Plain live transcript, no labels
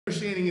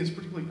understanding is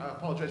particularly, I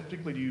apologize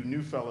particularly to you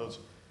new fellows,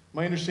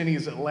 my understanding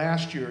is that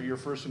last year your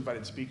first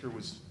invited speaker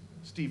was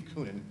Steve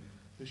Koonin.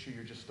 This year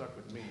you're just stuck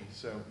with me.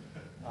 So,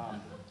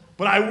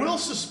 but I will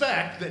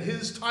suspect that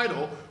his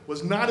title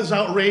was not as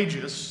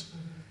outrageous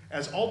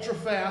as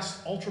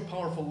ultra-fast,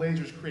 ultra-powerful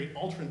lasers create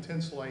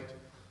ultra-intense light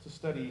to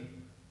study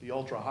the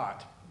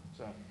ultra-hot.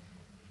 So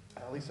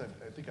at least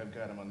I think I've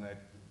got him on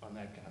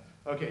that count.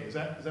 Okay, does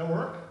that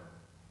work?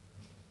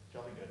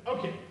 Jolly good.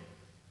 Okay.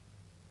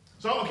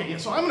 So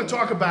so I'm going to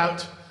talk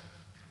about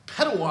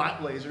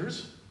petawatt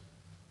lasers.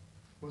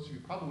 Most of you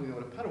probably know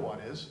what a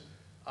petawatt is.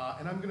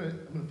 And I'm going to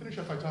finish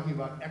up by talking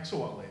about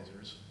exawatt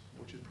lasers,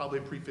 which is probably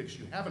a prefix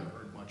you haven't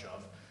heard much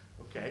of.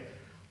 Okay.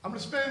 I'm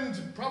going to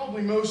spend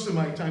probably most of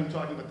my time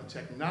talking about the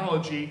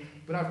technology,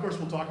 but of course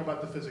we'll talk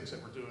about the physics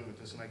that we're doing with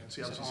this, and I can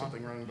see obviously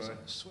something wrong by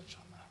switch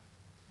on that.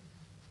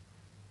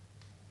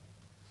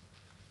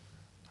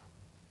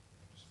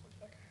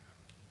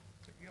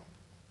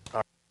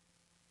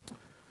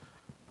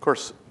 Of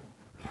course,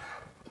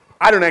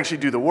 I don't actually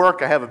do the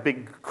work. I have a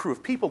big crew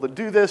of people that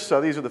do this,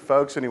 so these are the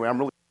folks. Anyway, I'm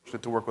really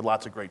fortunate to work with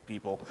lots of great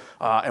people,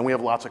 and we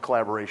have lots of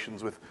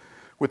collaborations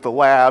with the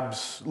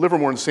labs,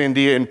 Livermore and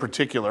Sandia in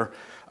particular.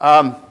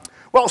 As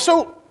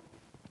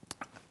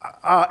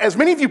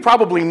many of you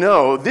probably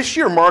know, this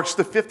year marks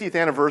the 50th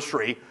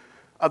anniversary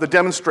of the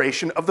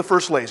demonstration of the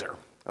first laser,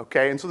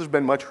 okay? And so there's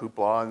been much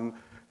hoopla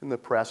in the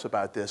press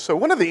about this. So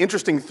one of the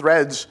interesting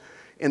threads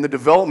in the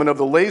development of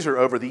the laser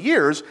over the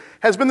years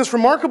has been this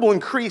remarkable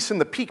increase in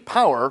the peak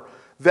power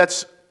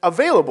that's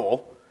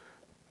available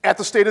at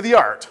the state of the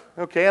art,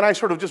 okay? And I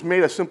sort of just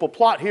made a simple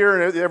plot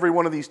here, and every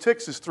one of these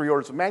ticks is 3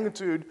 orders of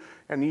magnitude,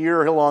 and the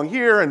year along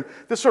here, and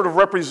this sort of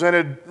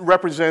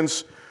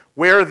represents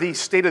where the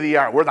state of the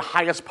art, where the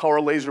highest power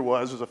laser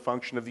was as a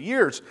function of the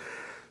years.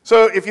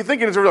 So if you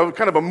think in sort of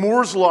kind of a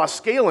Moore's law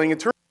scaling,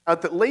 it turns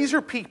out that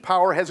laser peak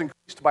power has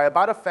increased by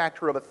about a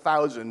factor of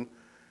 1,000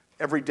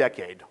 every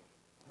decade.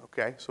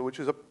 Okay, so which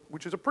is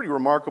a pretty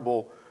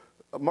remarkable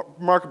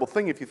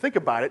thing if you think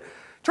about it.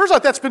 Turns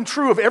out that's been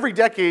true of every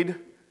decade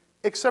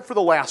except for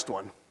the last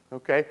one.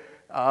 Okay,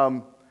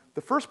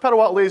 the first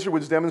petawatt laser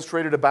was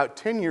demonstrated about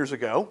 10 years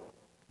ago,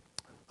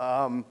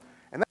 and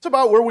that's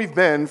about where we've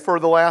been for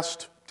the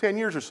last 10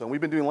 years or so.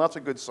 We've been doing lots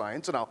of good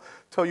science, and I'll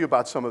tell you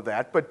about some of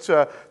that. But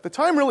the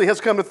time really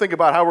has come to think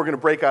about how we're going to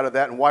break out of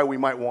that and why we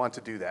might want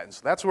to do that. And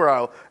so that's where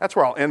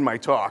I'll end my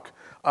talk.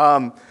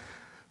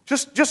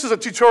 Just as a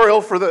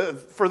tutorial for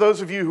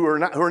those of you who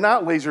are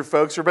not laser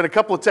folks, there have been a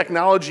couple of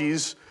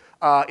technologies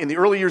in the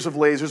early years of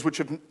lasers which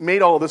have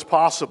made all of this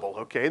possible.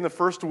 Okay, and the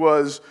first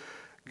was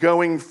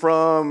going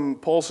from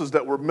pulses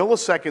that were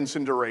milliseconds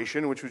in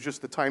duration, which was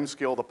just the time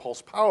scale of the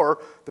pulse power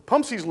that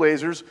pumps these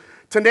lasers,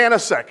 to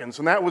nanoseconds,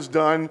 and that was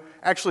done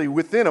actually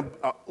within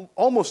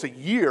almost a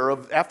year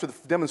after the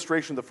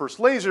demonstration of the first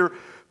laser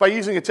by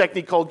using a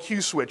technique called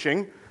Q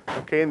switching.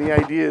 Okay, and the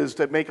idea is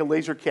to make a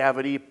laser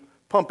cavity,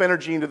 pump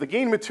energy into the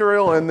gain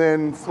material, and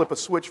then flip a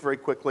switch very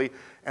quickly,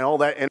 and all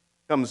that energy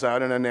comes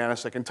out in a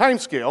nanosecond time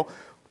scale.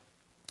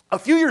 A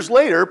few years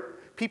later,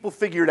 people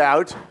figured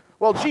out,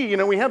 well, gee, you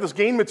know, we have this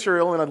gain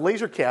material in a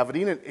laser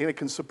cavity, and it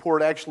can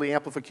support actually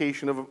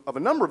amplification of a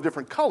number of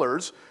different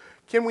colors.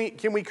 Can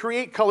we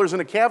create colors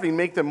in a cavity and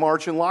make them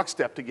march in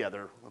lockstep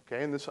together?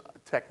 Okay, and this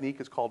technique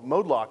is called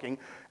mode locking,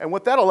 and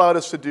what that allowed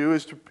us to do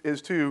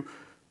is to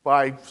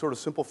by sort of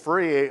simple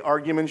Fourier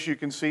arguments, you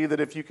can see that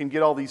if you can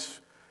get all these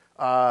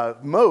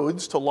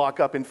modes to lock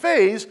up in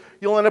phase,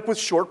 you'll end up with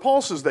short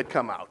pulses that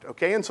come out,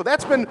 okay? And so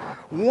that's been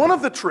one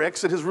of the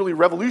tricks that has really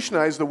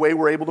revolutionized the way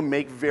we're able to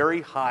make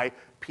very high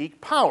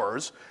peak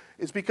powers,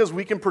 is because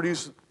we can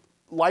produce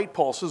light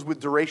pulses with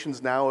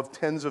durations now of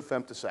tens of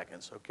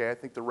femtoseconds, okay? I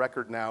think the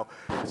record now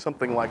is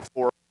something like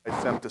 4 or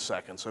 5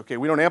 femtoseconds, okay?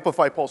 We don't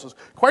amplify pulses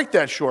quite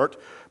that short,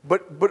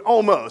 but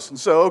almost. And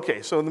so,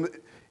 okay, so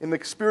in the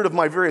spirit of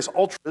my various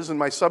ultras and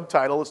my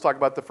subtitle, let's talk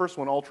about the first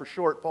one, ultra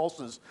short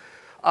pulses.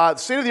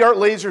 State-of-the-art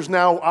lasers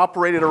now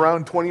operate at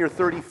around 20 or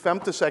 30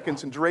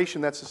 femtoseconds in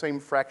duration. That's the same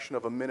fraction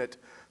of a minute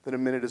that a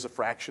minute is a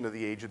fraction of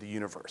the age of the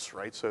universe,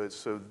 right? So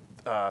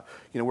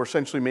we're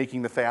essentially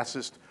making the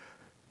fastest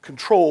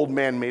controlled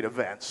man-made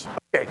events.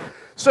 Okay,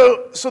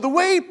 so the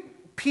way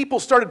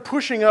people started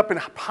pushing up in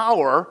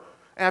power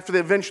after the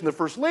invention of the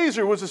first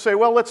laser was to say,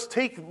 well, let's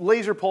take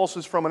laser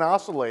pulses from an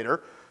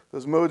oscillator,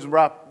 those modes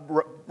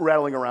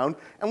rattling around,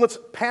 and let's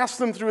pass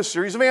them through a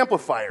series of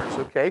amplifiers,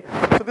 okay?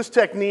 So this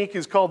technique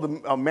is called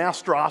the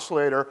master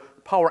oscillator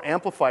power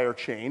amplifier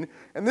chain,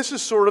 and this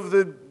is sort of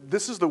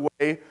the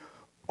way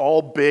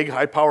all big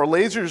high-power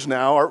lasers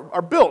now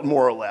are built,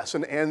 more or less.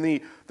 And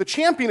the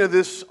champion of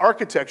this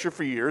architecture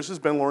for years has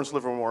been Lawrence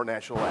Livermore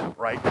National Lab,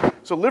 right?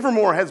 So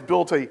Livermore has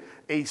built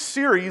a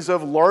series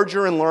of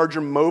larger and larger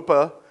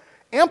MOPA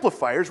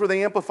amplifiers where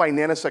they amplify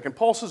nanosecond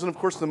pulses, and of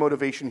course the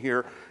motivation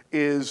here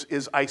is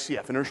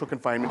ICF, inertial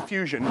confinement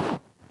fusion.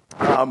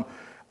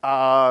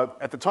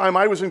 At the time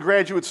I was in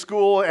graduate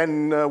school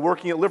and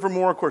working at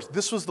Livermore, of course,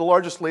 this was the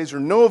largest laser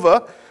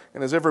nova.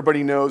 And as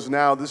everybody knows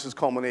now, this has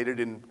culminated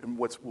in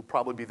what will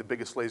probably be the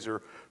biggest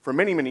laser for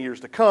many, many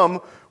years to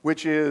come,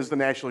 which is the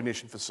National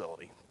Ignition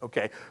Facility,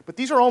 okay? But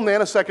these are all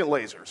nanosecond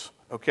lasers,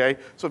 okay?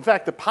 So in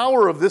fact, the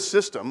power of this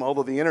system,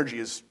 although the energy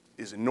is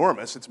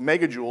enormous, it's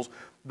megajoules,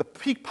 the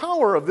peak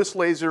power of this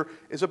laser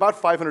is about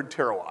 500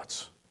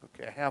 terawatts,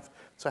 okay?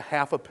 It's a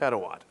half a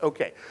petawatt,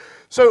 okay?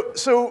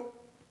 So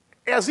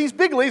as these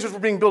big lasers were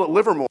being built at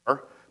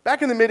Livermore,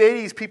 back in the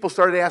mid-'80s, people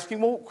started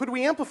asking, well, could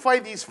we amplify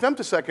these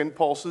femtosecond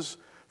pulses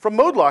from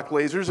mode-lock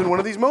lasers in one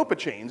of these MOPA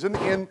chains?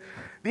 And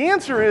the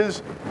answer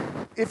is,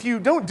 if you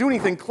don't do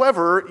anything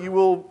clever, you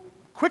will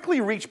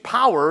quickly reach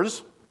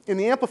powers in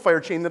the amplifier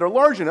chain that are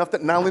large enough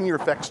that nonlinear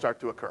effects start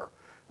to occur.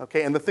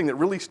 Okay? And the thing that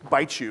really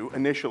bites you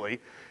initially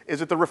is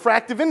that the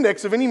refractive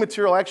index of any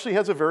material actually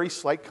has a very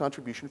slight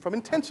contribution from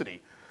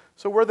intensity.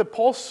 So where the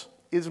pulse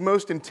is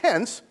most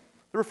intense,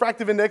 the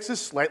refractive index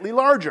is slightly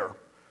larger.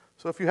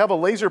 So if you have a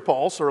laser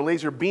pulse or a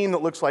laser beam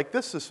that looks like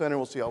this, the center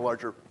will see a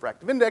larger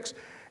refractive index,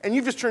 and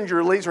you've just turned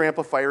your laser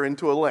amplifier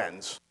into a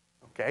lens,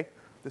 okay?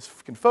 This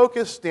can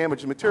focus,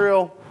 damage the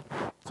material.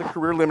 It's a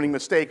career-limiting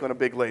mistake on a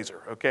big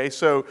laser, okay?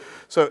 So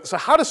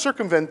how to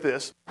circumvent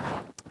this?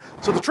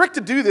 So the trick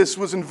to do this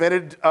was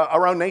invented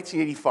around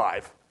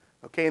 1985,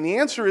 okay? And the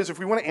answer is, if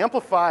we want to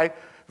amplify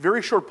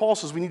very short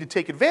pulses, we need to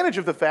take advantage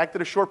of the fact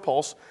that a short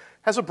pulse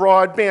has a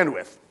broad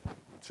bandwidth.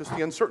 It's just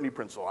the uncertainty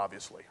principle,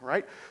 obviously,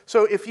 right?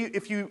 So if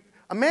you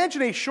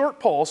imagine a short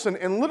pulse,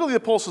 and literally the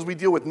pulses we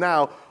deal with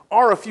now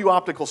are a few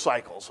optical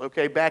cycles,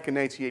 okay? Back in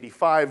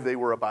 1985, they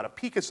were about a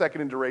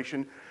picosecond in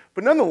duration.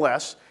 But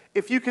nonetheless,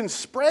 if you can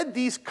spread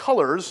these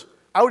colors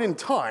out in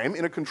time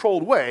in a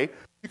controlled way,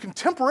 you can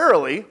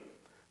temporarily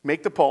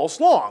make the pulse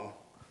long.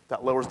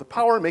 That lowers the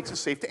power, makes it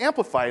safe to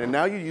amplify it, and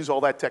now you use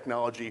all that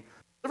technology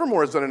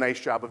Livermore has done a nice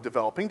job of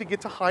developing to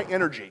get to high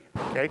energy,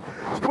 okay?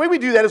 So the way we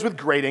do that is with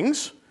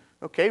gratings.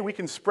 Okay, we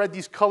can spread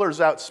these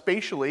colors out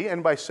spatially,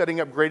 and by setting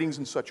up gratings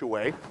in such a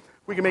way,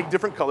 we can make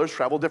different colors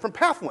travel different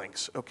path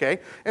lengths,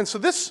 okay? And so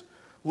this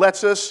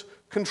lets us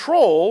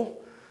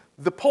control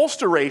the pulse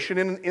duration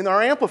in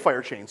our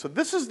amplifier chain. So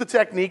this is the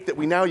technique that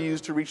we now use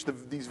to reach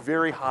these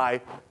very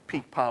high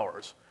peak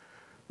powers.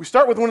 We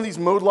start with one of these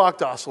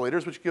mode-locked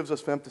oscillators, which gives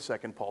us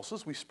femtosecond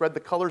pulses. We spread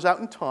the colors out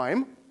in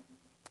time,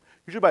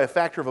 usually by a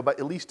factor of about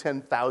at least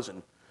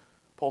 10,000.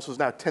 Pulse is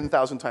now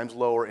 10,000 times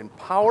lower in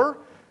power.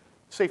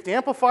 Safe to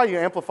amplify, you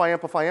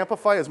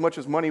amplify as much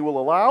as money will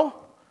allow,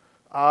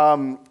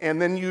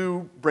 and then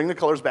you bring the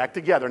colors back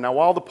together. Now,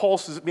 while the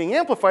pulse is being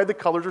amplified, the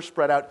colors are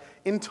spread out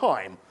in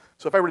time.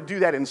 So if I were to do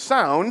that in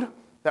sound,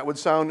 that would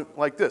sound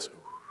like this.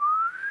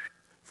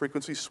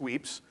 Frequency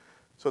sweeps,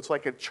 so it's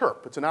like a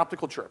chirp. It's an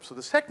optical chirp. So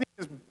this technique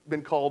has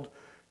been called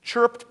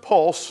chirped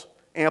pulse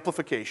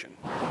amplification.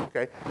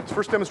 Okay? It's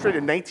first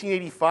demonstrated in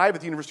 1985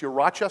 at the University of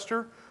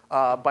Rochester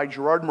by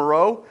Gerard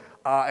Moreau.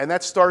 And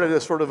that started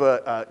as sort of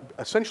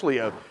essentially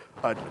a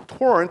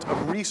torrent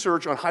of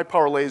research on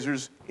high-power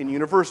lasers in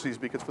universities,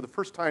 because for the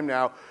first time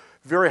now,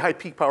 very high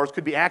peak powers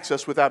could be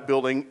accessed without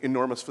building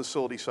enormous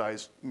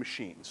facility-sized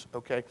machines,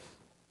 okay?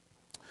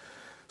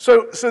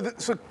 So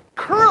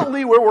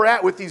currently where we're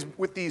at with these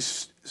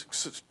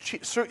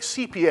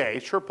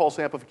CPA, short pulse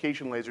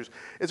amplification lasers,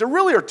 is there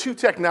really are two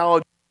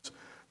technologies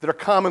that are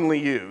commonly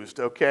used,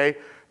 okay?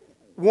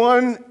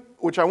 One,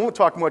 which I won't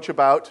talk much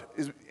about,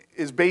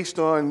 is based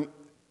on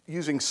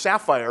using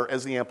sapphire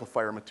as the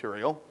amplifier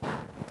material.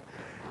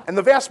 And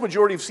the vast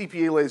majority of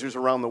CPA lasers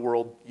around the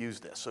world use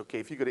this, okay?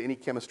 If you go to any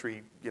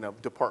chemistry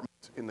department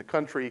in the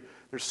country,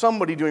 there's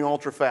somebody doing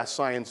ultrafast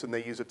science and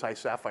they use a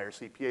Ti-sapphire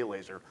CPA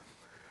laser.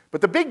 But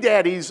the big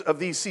daddies of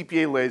these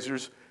CPA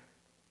lasers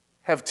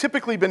have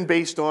typically been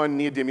based on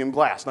neodymium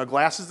glass. Now,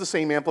 glass is the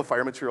same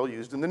amplifier material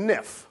used in the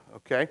NIF,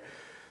 okay?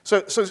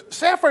 So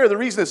sapphire, the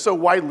reason it's so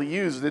widely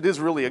used, it is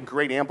really a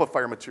great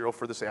amplifier material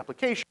for this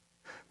application.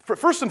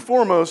 First and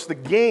foremost, the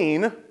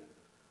gain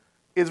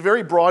is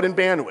very broad in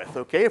bandwidth,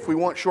 okay? If we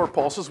want short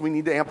pulses, we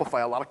need to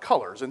amplify a lot of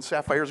colors, and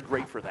sapphire is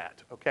great for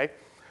that, okay?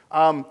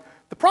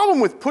 The problem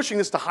with pushing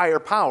this to higher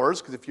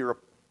powers, because if you're a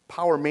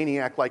power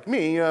maniac like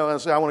me,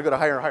 say I want to go to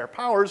higher and higher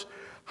powers,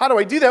 how do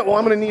I do that? Well,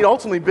 I'm going to need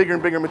ultimately bigger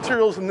and bigger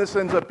materials, and this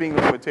ends up being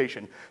the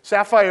limitation.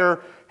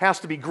 Sapphire has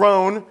to be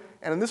grown,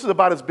 and this is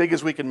about as big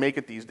as we can make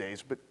it these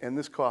days, and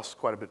this costs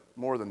quite a bit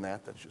more than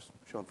that. That's just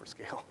shown for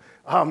scale.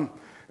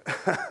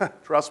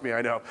 Trust me,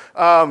 I know.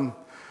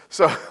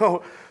 So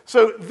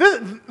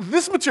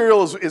this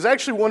material is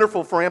actually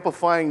wonderful for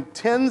amplifying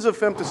tens of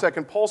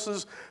femtosecond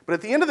pulses, but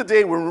at the end of the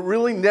day, we're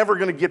really never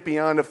going to get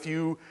beyond a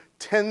few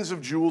tens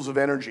of joules of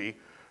energy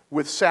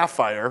with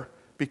sapphire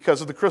because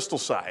of the crystal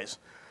size.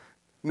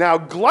 Now,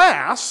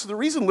 glass, the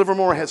reason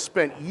Livermore has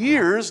spent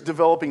years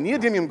developing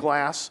neodymium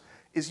glass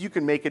is you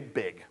can make it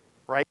big,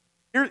 right?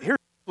 Here's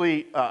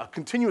a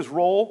continuous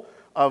roll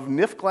of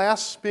NIF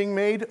glass being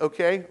made,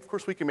 okay? Of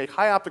course, we can make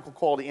high optical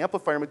quality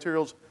amplifier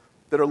materials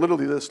that are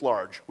literally this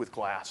large with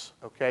glass,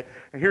 okay?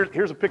 And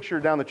here's a picture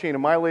down the chain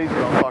of my laser.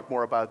 I'll talk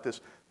more about this.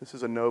 This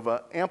is a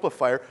NOVA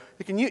amplifier.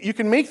 You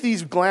can make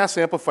these glass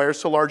amplifiers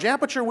to large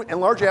aperture,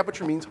 and large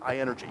aperture means high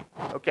energy.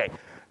 Okay,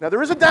 now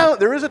there is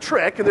a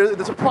trick, and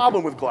there's a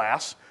problem with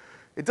glass.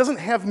 It doesn't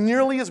have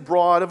nearly as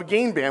broad of a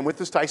gain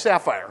bandwidth as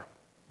sapphire.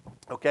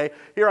 Okay,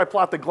 here I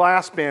plot the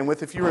glass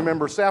bandwidth. If you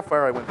remember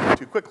sapphire, I went through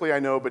too quickly, I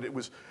know, but it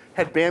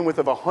had bandwidth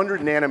of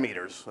 100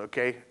 nanometers.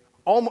 Okay,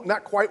 almost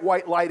not quite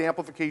white light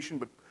amplification,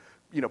 but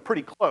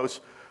pretty close.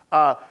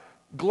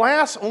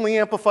 Glass only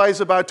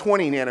amplifies about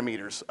 20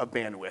 nanometers of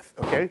bandwidth,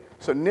 okay?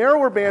 So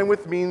narrower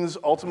bandwidth means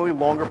ultimately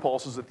longer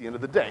pulses at the end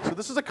of the day. So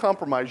this is a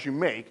compromise you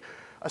make.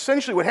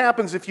 Essentially what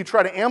happens if you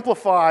try to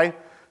amplify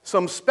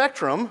some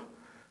spectrum,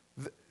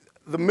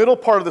 the middle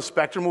part of the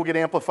spectrum will get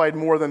amplified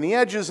more than the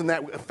edges, and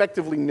that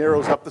effectively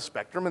narrows up the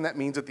spectrum, and that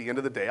means at the end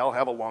of the day I'll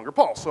have a longer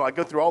pulse. So I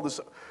go through all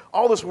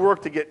this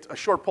work to get a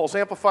short pulse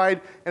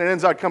amplified, and it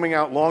ends up coming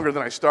out longer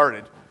than I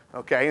started,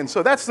 okay? And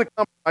so that's the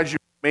compromise you're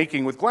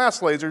making with glass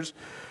lasers.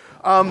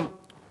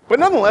 But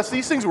nonetheless,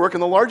 these things work,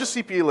 and the largest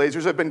CPA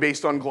lasers have been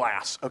based on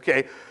glass,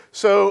 okay?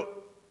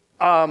 So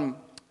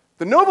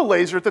the NOVA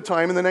laser at the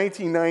time in the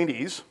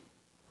 1990s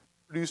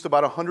produced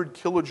about 100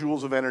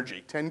 kilojoules of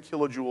energy, 10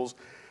 kilojoules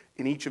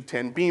in each of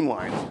 10 beam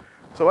lines.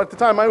 So at the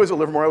time I was at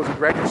Livermore, I was a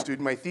graduate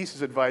student, my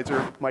thesis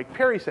advisor, Mike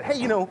Perry, said,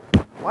 hey,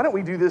 why don't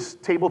we do this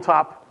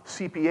tabletop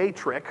CPA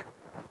trick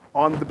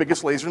on the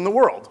biggest laser in the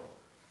world?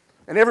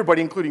 And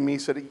everybody, including me,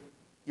 said,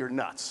 you're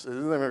nuts. This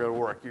is never going to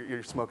work.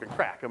 You're smoking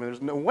crack. I mean,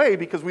 there's no way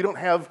because we don't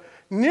have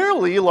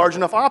nearly large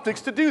enough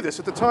optics to do this.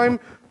 At the time,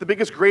 the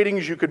biggest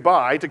gratings you could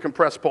buy to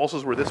compress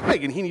pulses were this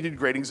big, and he needed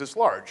gratings this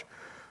large.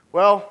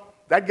 Well,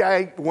 that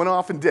guy went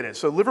off and did it.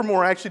 So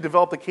Livermore actually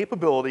developed the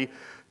capability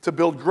to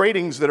build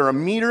gratings that are a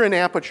meter in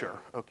aperture,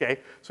 okay?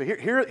 So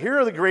here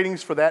are the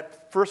gratings for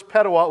that first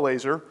petawatt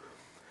laser.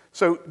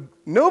 So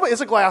NOVA is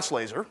a glass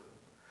laser.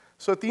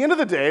 So at the end of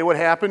the day, what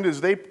happened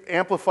is they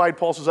amplified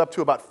pulses up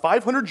to about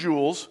 500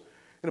 joules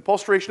in a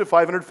pulse duration of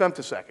 500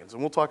 femtoseconds. And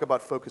we'll talk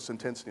about focus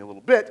intensity in a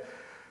little bit.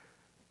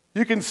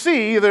 You can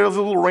see there's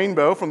a little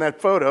rainbow from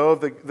that photo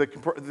of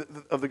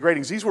the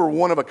gratings. These were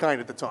one of a kind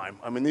at the time.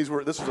 I mean, this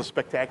was a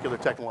spectacular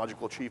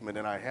technological achievement,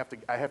 and I have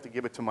to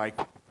give it to Mike.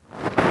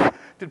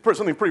 Did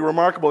something pretty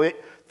remarkable.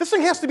 This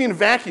thing has to be in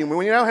vacuum.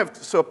 When you now have,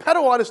 so a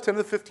petawatt is 10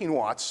 to the 15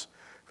 watts.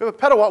 If we have a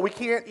petawatt, we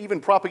can't even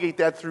propagate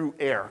that through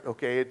air,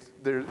 okay?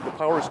 The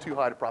power is too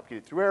high to propagate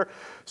it through air.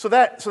 So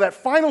that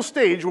final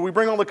stage where we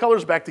bring all the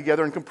colors back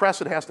together and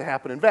compress it has to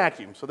happen in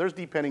vacuum. So there's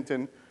Dee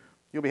Pennington.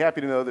 You'll be happy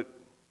to know that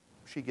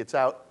she gets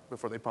out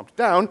before they pumped it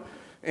down,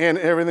 and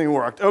everything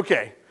worked.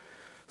 Okay,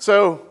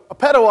 so a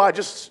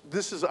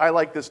petawatt, I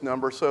like this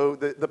number. So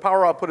the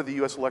power output of the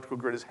US electrical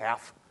grid is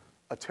half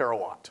a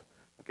terawatt.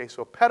 Okay,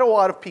 so a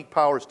petawatt of peak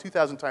power is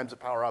 2,000 times the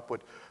power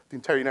output of the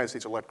entire United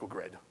States electrical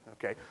grid.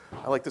 Okay,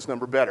 I like this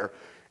number better.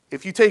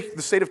 If you take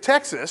the state of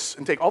Texas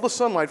and take all the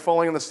sunlight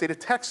falling on the state of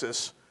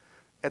Texas,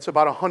 it's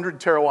about 100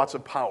 terawatts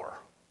of power.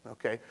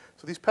 Okay,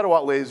 so these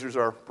petawatt lasers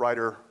are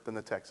brighter than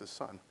the Texas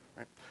sun.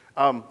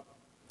 Right?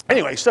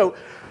 Anyway, so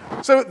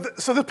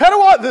the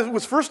petawatt that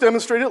was first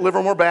demonstrated at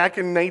Livermore back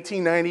in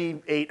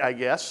 1998, I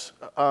guess.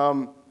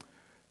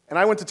 And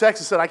I went to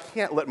Texas and said, I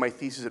can't let my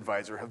thesis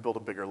advisor have built a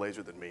bigger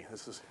laser than me.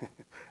 This is,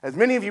 as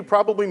many of you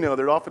probably know,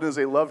 there often is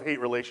a love-hate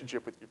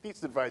relationship with your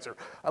thesis advisor.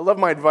 I love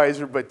my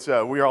advisor, but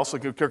we are also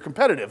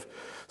competitive.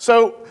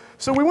 So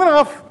we went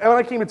off, and when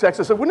I came to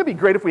Texas, I said, wouldn't it be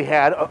great if we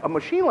had a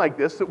machine like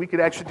this that we could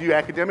actually do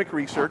academic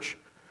research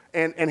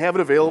and have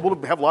it available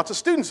to have lots of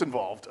students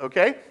involved,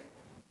 okay?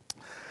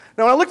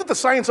 Now, when I looked at the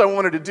science I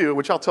wanted to do,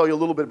 which I'll tell you a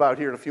little bit about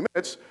here in a few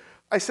minutes,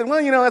 I said,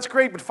 well, that's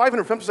great, but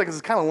 500 femtoseconds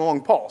is kind of a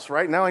long pulse,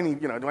 right? Now I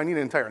need, do I need an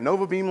entire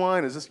NOVA beam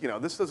line? Is this,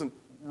 this doesn't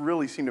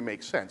really seem to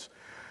make sense.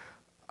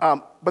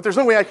 But there's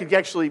no way I could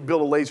actually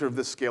build a laser of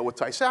this scale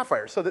with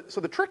sapphire. So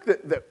the trick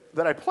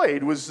that I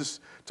played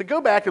was to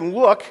go back and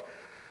look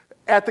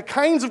at the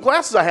kinds of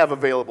glasses I have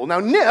available.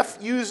 Now,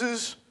 NIF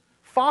uses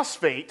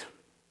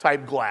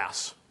phosphate-type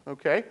glass,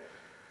 okay?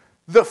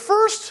 The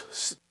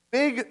first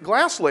big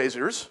glass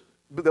lasers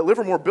that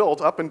Livermore built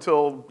up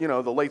until,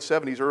 the late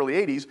 70s, early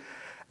 80s,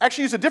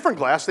 actually use a different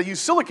glass. They use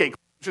silicate,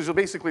 which is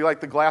basically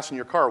like the glass in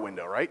your car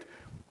window, right?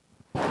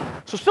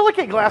 So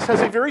silicate glass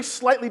has a very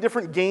slightly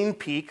different gain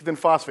peak than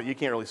phosphate. You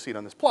can't really see it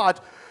on this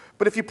plot.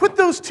 But if you put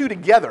those two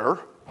together,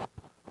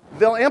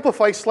 they'll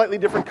amplify slightly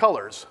different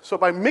colors. So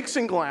by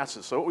mixing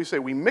glasses, so what we say,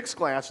 we mix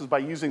glasses by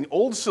using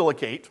old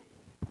silicate,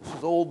 this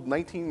is old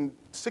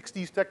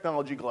 1960s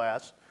technology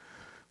glass,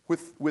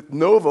 with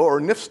NOVA or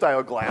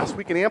NIF-style glass,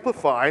 we can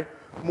amplify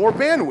more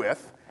bandwidth.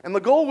 And the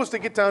goal was to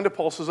get down to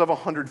pulses of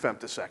 100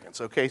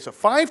 femtoseconds, okay? So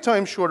 5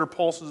 times shorter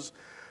pulses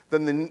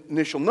than the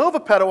initial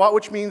NOVA petawatt,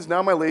 which means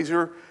now my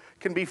laser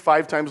can be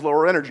 5 times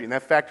lower energy. And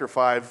that factor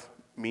 5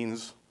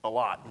 means a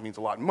lot. It means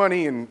a lot in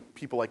money, and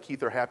people like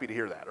Keith are happy to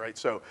hear that, right?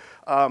 So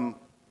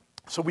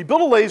we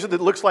built a laser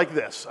that looks like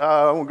this.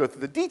 I won't go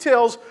through the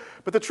details,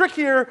 but the trick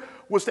here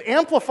was to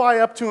amplify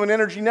up to an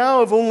energy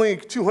now of only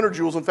 200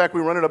 joules. In fact,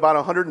 we run at about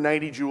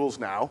 190 joules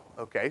now,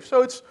 okay?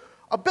 So it's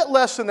a bit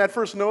less than that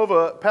first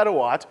NOVA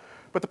petawatt,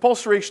 but the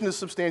pulse duration is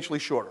substantially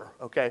shorter,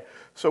 okay?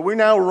 So we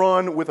now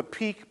run with a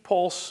peak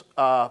pulse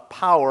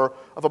power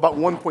of about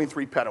 1.3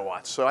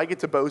 petawatts. So I get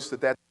to boast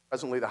that that's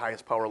presently the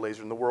highest power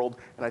laser in the world,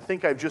 and I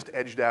think I've just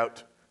edged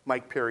out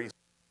Mike Perry's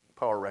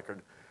power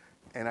record,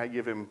 and I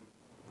give him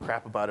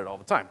crap about it all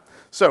the time.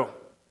 So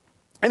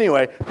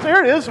anyway, so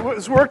here it is.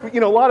 It's worked,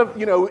 a lot of,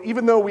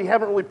 even though we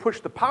haven't really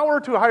pushed the power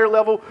to a higher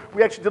level,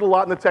 we actually did a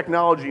lot in the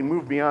technology and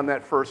moved beyond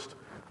that first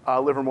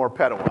Livermore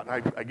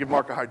petawatt. I give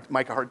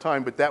Mike a hard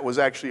time, but that was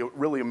actually a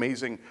really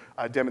amazing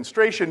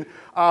demonstration.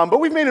 But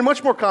we've made it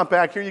much more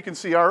compact. Here you can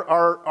see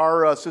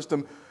our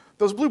system.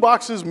 Those blue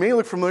boxes may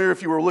look familiar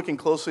if you were looking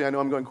closely. I know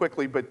I'm going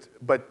quickly,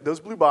 but those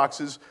blue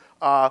boxes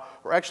are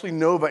actually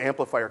NOVA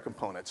amplifier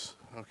components.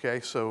 Okay,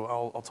 so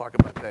I'll talk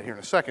about that here in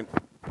a second.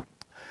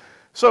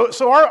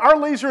 So our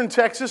laser in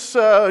Texas,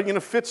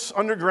 fits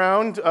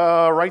underground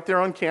right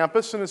there on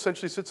campus, and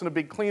essentially sits in a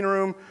big clean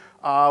room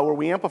where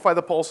we amplify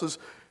the pulses.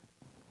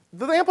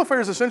 The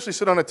amplifiers essentially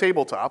sit on a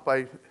tabletop.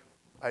 I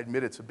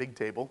admit it's a big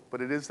table,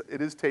 but it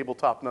is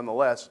tabletop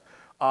nonetheless.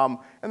 And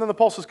then the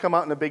pulses come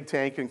out in a big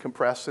tank and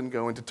compress and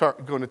go into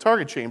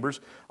target chambers.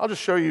 I'll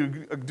just show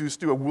you,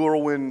 do a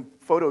whirlwind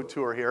photo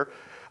tour here.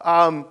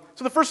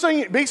 So the first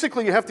thing,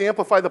 basically, you have to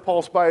amplify the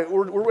pulse by,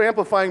 we're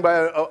amplifying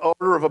by an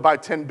order of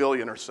about 10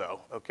 billion or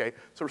so, okay?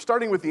 So we're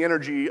starting with the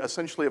energy,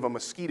 essentially, of a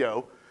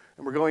mosquito,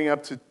 and we're going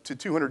up to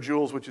 200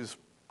 joules, which is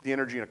the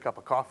energy in a cup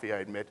of coffee, I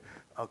admit,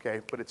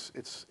 okay? But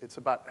it's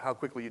about how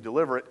quickly you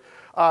deliver it.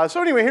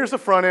 So anyway, here's the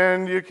front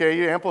end, okay?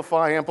 You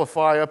amplify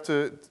up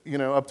to,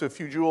 up to a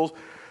few joules.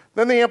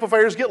 Then the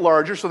amplifiers get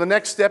larger, so the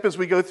next step is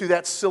we go through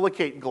that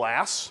silicate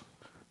glass,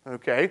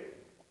 okay?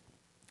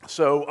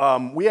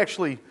 So we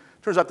actually,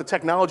 turns out the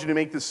technology to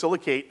make this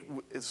silicate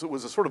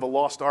was a sort of a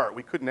lost art.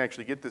 We couldn't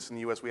actually get this in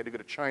the US. We had to go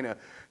to China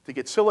to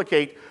get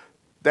silicate.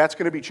 That's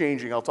going to be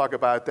changing. I'll talk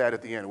about that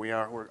at the end.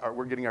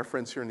 We're getting our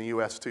friends here in the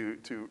US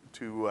to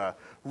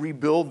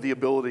rebuild the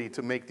ability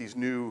to make these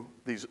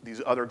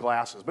other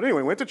glasses. But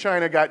anyway, we went to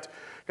China, got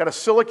a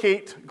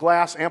silicate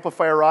glass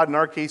amplifier rod. In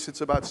our case, it's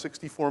about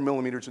 64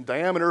 millimeters in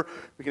diameter.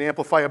 We can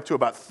amplify up to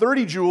about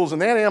 30 joules in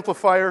that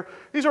amplifier.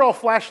 These are all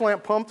flash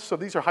lamp pumps, so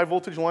these are high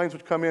voltage lines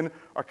which come in,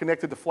 are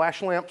connected to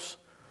flash lamps.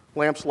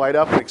 Lamps light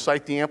up and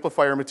excite the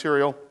amplifier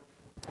material.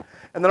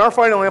 And then our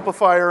final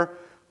amplifier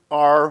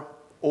are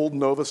old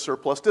NOVA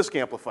surplus disc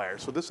amplifier.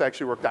 So this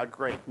actually worked out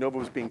great. NOVA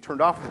was being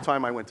turned off at the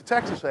time I went to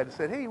Texas. I had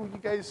said, hey, well, you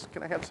guys,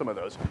 can I have some of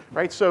those?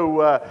 Right,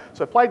 so I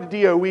applied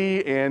to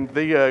DOE, and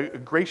they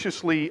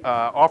graciously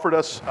offered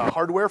us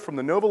hardware from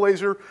the NOVA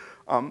laser.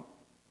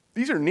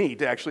 These are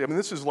neat, actually. I mean,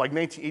 this is like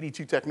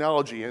 1982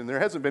 technology, and there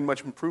hasn't been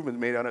much improvement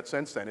made on it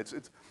since then. This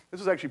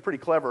is actually pretty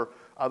clever,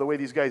 the way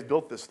these guys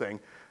built this thing.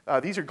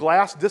 These are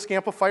glass disc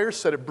amplifiers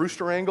set at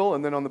Brewster angle,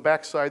 and then on the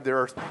back side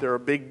there are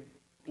big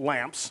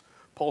lamps.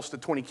 Pulsed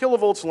at 20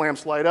 kilovolts,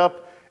 lamps light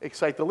up,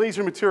 excite the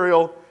laser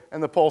material,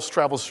 and the pulse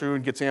travels through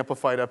and gets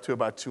amplified up to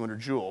about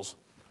 200 joules.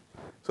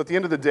 So at the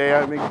end of the day,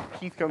 I mean,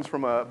 Keith comes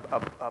from a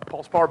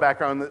pulse power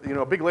background.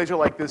 A big laser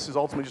like this is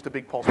ultimately just a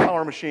big pulse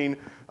power machine.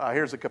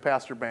 Here's a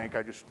capacitor bank.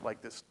 I just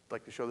like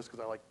to show this because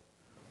I like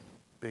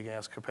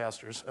big-ass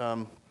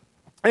capacitors.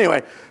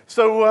 Anyway,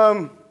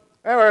 so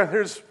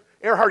here's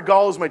Erhard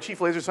Gall, who's my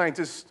chief laser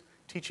scientist,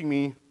 teaching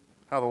me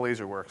how the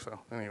laser works. So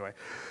anyway.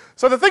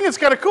 So the thing that's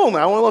kind of cool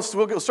now, and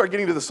we'll start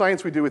getting to the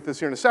science we do with this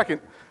here in a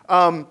second,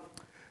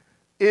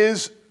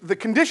 is the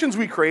conditions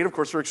we create, of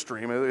course, are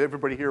extreme.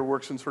 Everybody here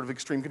works in sort of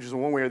extreme conditions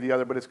in one way or the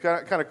other, but it's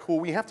kind of cool.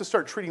 We have to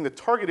start treating the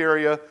target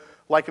area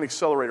like an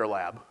accelerator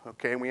lab,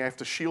 okay? And we have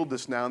to shield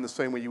this now in the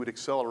same way you would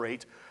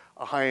accelerate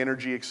a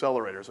high-energy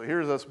accelerator. So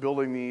here's us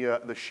building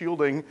the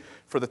shielding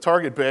for the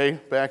target bay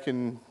back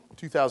in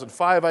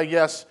 2005, I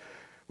guess.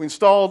 We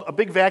installed a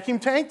big vacuum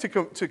tank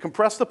to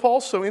compress the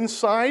pulse. So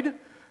inside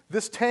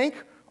this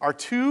tank are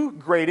two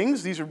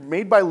gratings. These are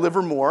made by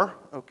Livermore,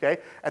 okay?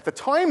 At the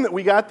time that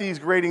we got these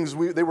gratings,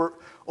 they were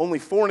only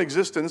 4 in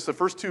existence. The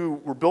first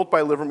 2 were built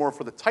by Livermore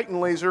for the Titan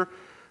laser.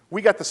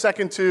 We got the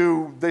second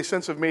 2. They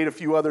since have made a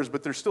few others,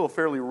 but they're still a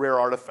fairly rare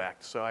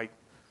artifact. So I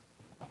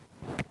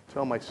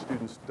tell my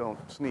students don't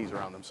sneeze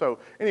around them. So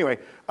anyway,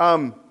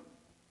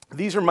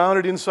 these are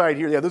mounted inside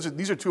here. Yeah,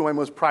 these are 2 of my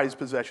most prized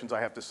possessions,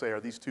 I have to say, are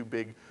these 2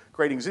 big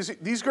gratings.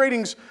 These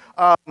gratings,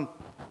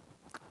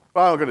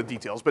 well, I won't go into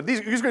details, but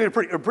these gratings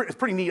are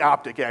pretty neat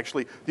optic,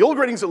 actually. The old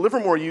gratings that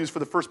Livermore used for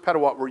the first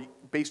petawatt were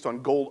based on a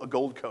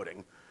gold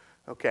coating,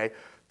 okay?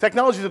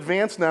 Technology's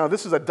advanced now.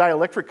 This is a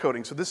dielectric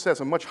coating, so this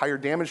has a much higher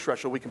damage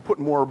threshold. We can put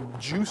more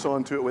juice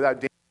onto it without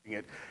damaging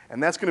it,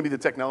 and that's going to be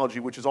the technology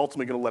which is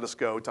ultimately going to let us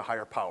go to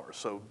higher power.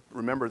 So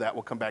remember that.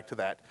 We'll come back to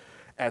that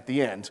at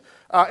the end.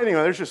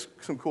 Anyway, there's just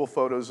some cool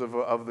photos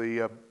of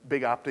the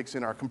big optics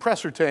in our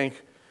compressor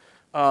tank.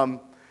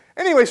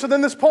 Anyway, so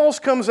then this pulse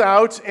comes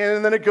out,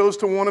 and then it goes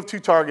to one of 2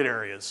 target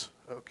areas.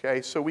 Okay,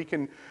 so we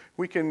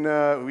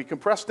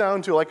compress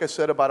down to, like I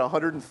said, about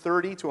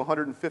 130 to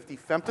 150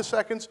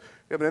 femtoseconds.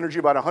 We have an energy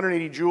of about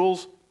 180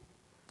 joules.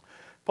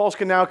 Pulse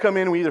can now come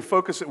in. We either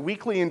focus it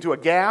weakly into a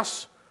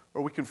gas,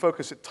 or we can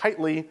focus it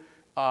tightly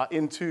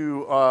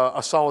into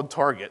a solid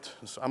target.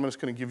 So I'm just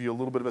going to give you a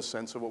little bit of a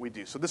sense of what we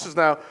do. So this is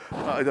now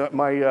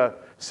my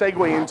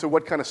segue into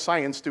what kind of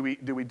science do we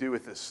do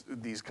with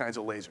these kinds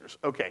of lasers.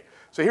 Okay,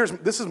 so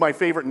this is my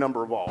favorite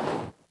number of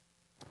all.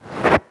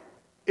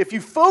 If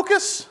you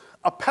focus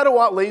a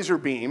petawatt laser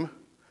beam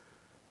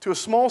to a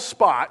small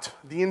spot,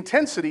 the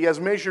intensity as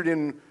measured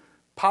in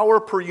power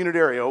per unit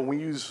area, we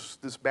use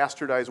this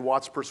bastardized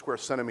watts per square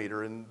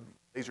centimeter in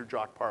laser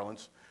jock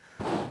parlance,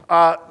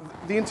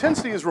 the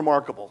intensity is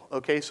remarkable,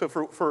 okay? So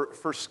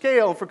for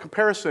scale and for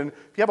comparison,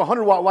 if you have a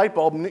 100-watt light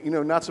bulb,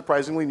 not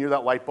surprisingly, near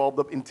that light bulb,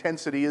 the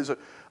intensity is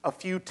a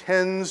few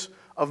tens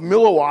of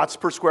milliwatts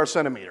per square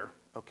centimeter,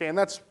 okay? And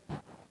that's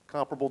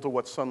comparable to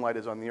what sunlight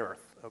is on the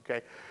Earth,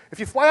 okay? If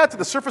you fly out to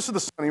the surface of the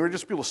sun, you're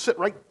just able to sit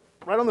right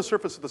on the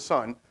surface of the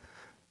sun,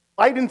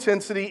 light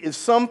intensity is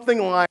something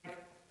like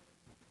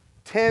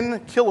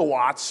 10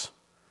 kilowatts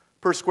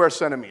per square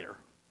centimeter,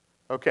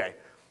 okay?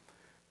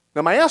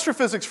 Now, my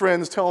astrophysics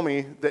friends tell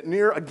me that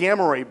near a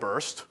gamma ray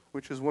burst,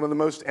 which is one of the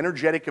most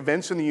energetic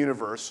events in the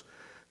universe,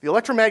 the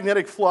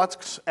electromagnetic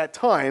flux at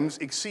times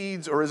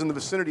exceeds or is in the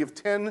vicinity of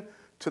 10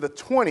 to the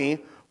 20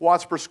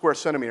 watts per square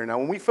centimeter. Now,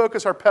 when we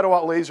focus our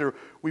petawatt laser,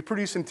 we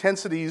produce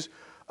intensities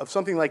of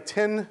something like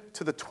 10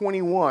 to the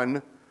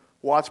 21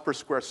 watts per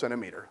square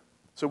centimeter.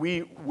 So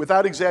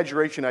without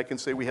exaggeration, I can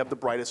say we have the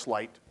brightest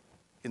light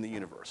in the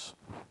universe.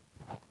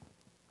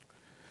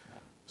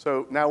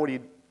 So now what do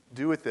you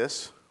do with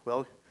this?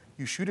 Well,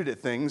 you shoot it at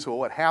things. Well,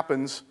 what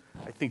happens?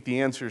 I think the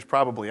answer is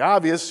probably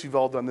obvious. You've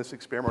all done this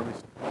experiment.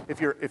 At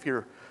least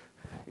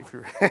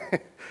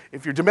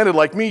if you're demented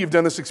like me, you've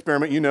done this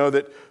experiment. You know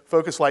that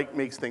focus light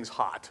makes things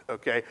hot.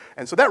 Okay,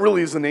 and so that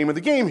really is the name of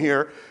the game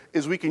here.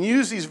 Is we can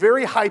use these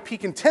very high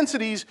peak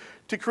intensities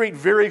to create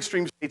very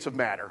extreme states of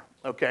matter.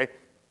 Okay,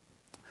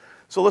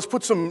 so let's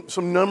put some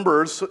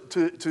numbers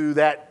to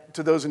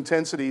those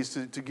intensities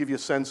to give you a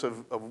sense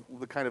of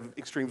the kind of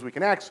extremes we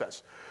can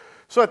access.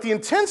 So at the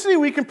intensity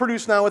we can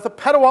produce now with a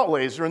petawatt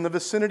laser in the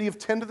vicinity of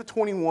 10 to the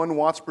 21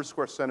 watts per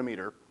square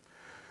centimeter,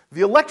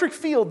 the electric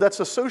field that's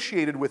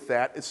associated with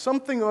that is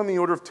something on the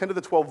order of 10 to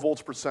the 12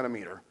 volts per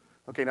centimeter.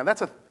 Okay, now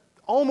that's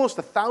almost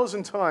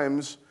 1,000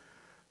 times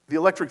the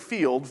electric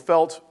field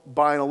felt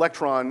by an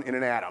electron in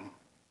an atom.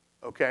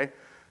 Okay,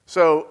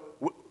 so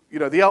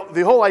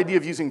the whole idea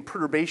of using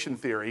perturbation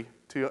theory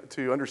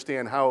to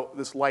understand how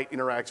this light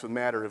interacts with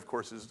matter, of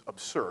course, is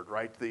absurd,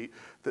 right?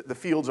 The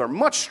fields are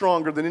much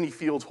stronger than any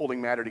fields holding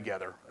matter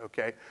together,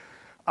 okay?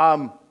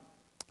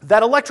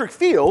 That electric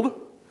field,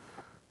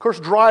 of course,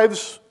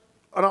 drives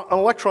an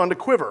electron to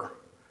quiver.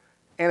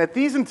 And at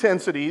these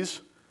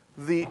intensities,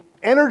 the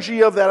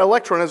energy of that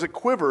electron as it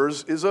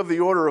quivers is of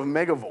the order of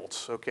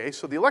megavolts, okay?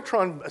 So the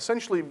electron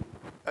essentially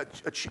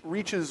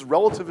reaches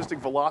relativistic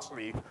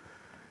velocity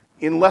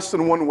in less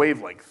than one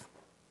wavelength,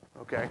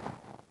 okay?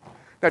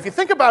 Now, if you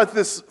think about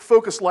this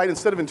focused light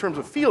instead of in terms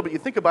of field, but you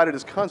think about it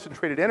as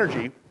concentrated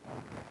energy,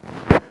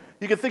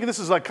 you can think of this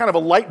as like kind of a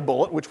light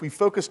bullet, which we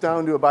focus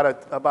down to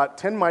about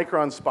 10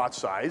 micron spot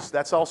size.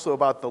 That's also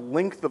about the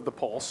length of the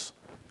pulse,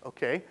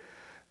 okay?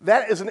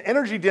 That is an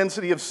energy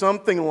density of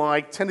something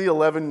like 10 to the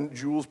 11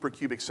 joules per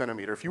cubic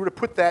centimeter. If you were to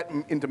put that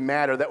into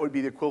matter, that would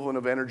be the equivalent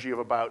of energy of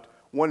about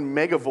 1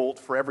 megavolt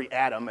for every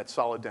atom at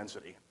solid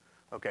density,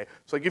 okay?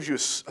 So it gives you a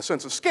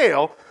sense of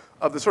scale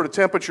of the sort of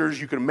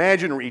temperatures you can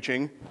imagine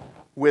reaching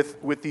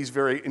with these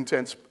very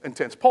intense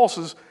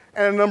pulses.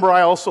 And a number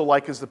I also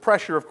like is the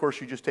pressure. Of course,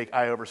 you just take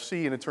I over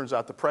C, and it turns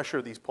out the pressure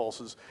of these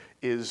pulses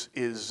is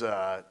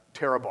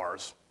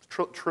terabars,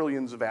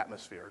 trillions of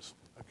atmospheres.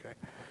 Okay.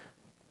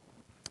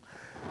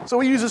 So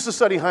we use this to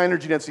study high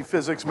energy density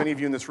physics. Many of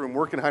you in this room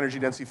work in high energy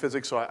density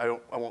physics, so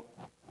I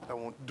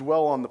won't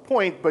dwell on the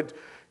point. But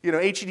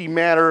HED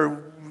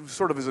matter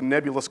sort of is a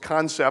nebulous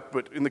concept,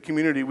 but in the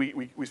community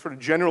we sort of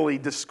generally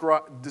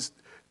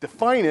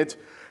define it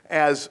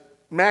as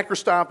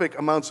macroscopic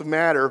amounts of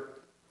matter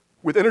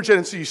with energy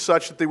density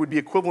such that they would be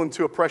equivalent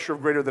to a pressure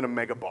of greater than a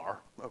megabar,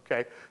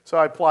 okay? So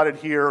I plotted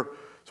here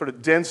sort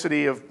of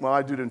density of, well,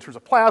 I do it in terms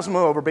of plasma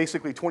over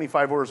basically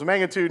 25 orders of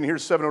magnitude, and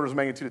here's 7 orders of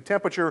magnitude of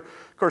temperature.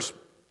 Of course,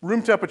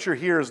 room temperature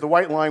here is the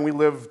white line. We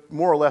live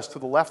more or less to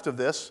the left of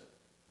this.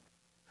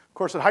 Of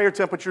course, at higher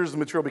temperatures, the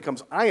material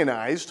becomes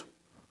ionized,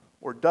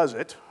 or does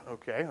it?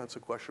 Okay, that's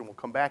a question we'll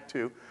come back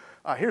to.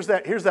 Here's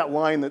that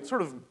line that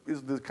sort of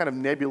is the kind of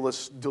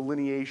nebulous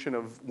delineation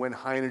of when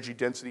high energy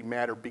density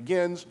matter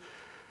begins.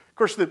 Of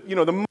course,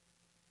 the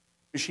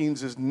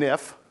machines is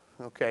NIF,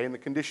 okay, and the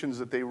conditions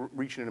that they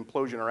reach in an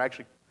implosion are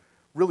actually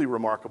really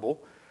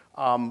remarkable.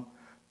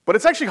 But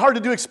it's actually hard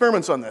to do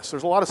experiments on this.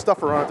 There's a lot of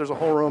stuff around it. There's a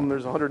whole room.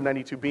 There's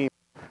 192 beams.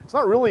 It's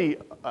not really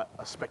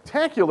a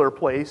spectacular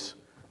place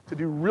to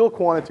do real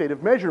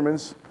quantitative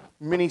measurements,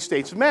 many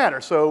states of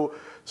matter. So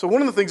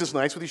one of the things that's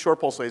nice with these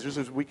short pulse lasers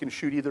is we can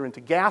shoot either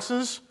into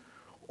gases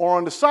or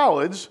onto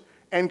solids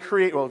and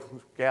create, well,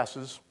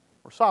 gases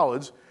or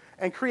solids,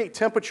 and create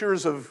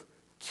temperatures of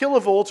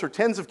kilovolts or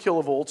tens of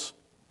kilovolts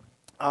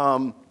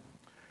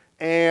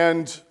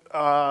and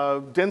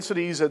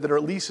densities that are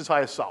at least as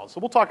high as solids. So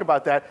we'll talk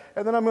about that.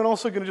 And then I'm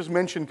also going to just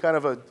mention kind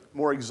of a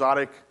more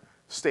exotic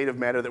state of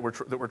matter that we're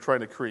trying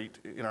to create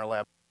in our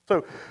lab.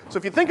 So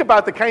if you think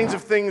about the kinds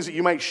of things that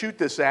you might shoot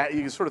this at,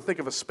 you can sort of think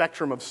of a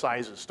spectrum of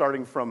sizes,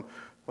 starting from,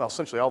 well,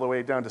 essentially all the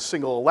way down to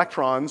single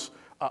electrons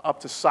up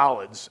to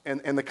solids.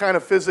 And the kind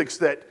of physics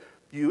that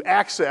you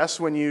access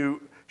when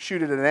you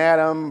shoot at an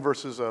atom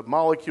versus a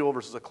molecule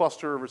versus a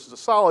cluster versus a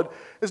solid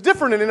is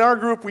different. And in our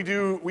group, we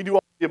do all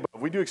of the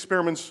above. We do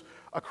experiments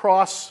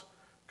across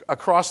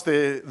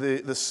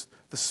the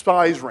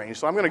size range.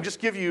 So I'm going to just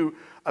give you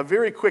a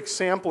very quick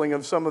sampling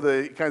of some of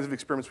the kinds of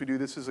experiments we do.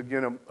 This is,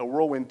 again, a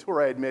whirlwind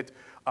tour, I admit,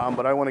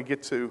 but I want to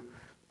get to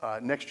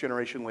next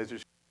generation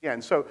lasers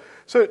again. So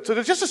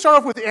just to start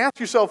off with, ask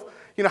yourself,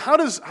 how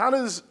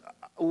does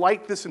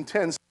light this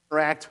intense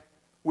interact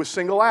with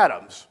single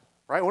atoms?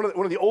 Right? One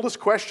of the oldest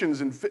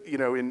questions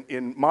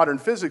in modern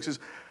physics is,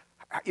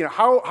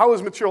 how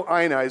is material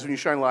ionized when you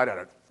shine light at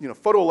it?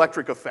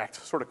 Photoelectric effect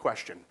sort of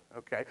question.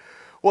 Okay.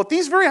 Well, at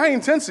these very high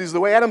intensities, the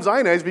way atoms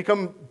ionize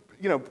become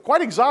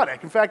quite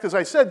exotic. In fact, as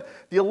I said,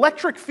 the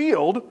electric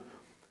field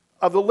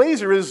of the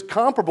laser is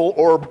comparable,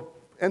 or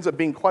ends up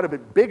being quite a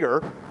bit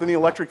bigger than the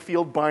electric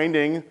field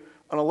binding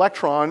an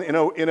electron in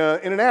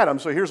an atom.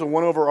 So here's a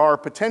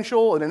 1/r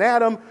potential in an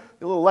atom.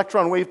 The little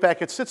electron wave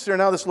packet sits there.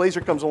 Now this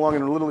laser comes along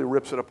and literally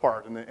rips it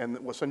apart. And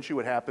essentially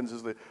what happens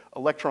is the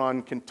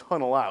electron can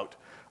tunnel out.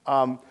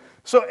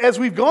 So as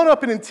we've gone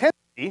up in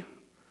intensity,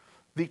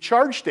 the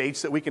charge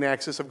states that we can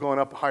access have gone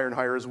up higher and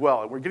higher as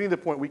well. We're getting to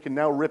the point we can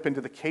now rip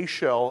into the K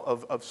shell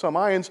of some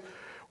ions.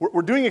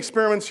 We're doing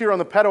experiments here on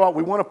the petawatt.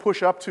 We want to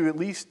push up to at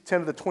least 10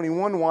 to the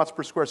 21 watts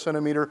per square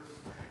centimeter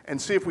and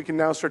see if we can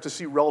now start to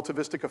see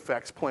relativistic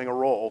effects playing a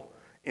role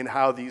in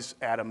how these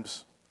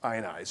atoms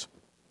ionize.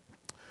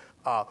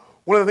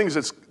 One of the things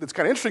that's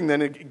kind of interesting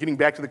then, getting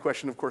back to the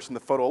question, of course, in the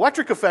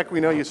photoelectric effect, we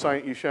know you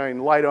shine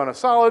light on a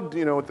solid,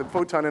 with the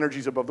photon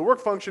energies above the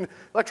work function.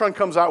 Electron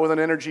comes out with an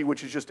energy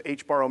which is just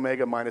h bar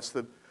omega minus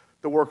the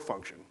work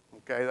function.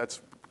 Okay,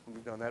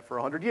 we've done that for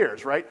 100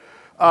 years, right?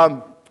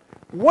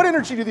 What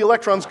energy do the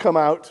electrons come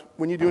out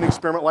when you do an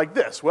experiment like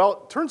this?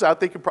 Well, it turns out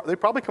they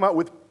probably come out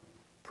with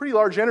pretty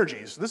large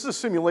energies. This is a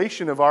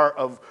simulation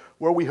of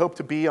where we hope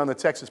to be on the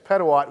Texas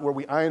Petawatt, where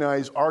we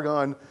ionize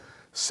argon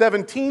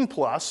 17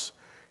 plus.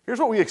 Here's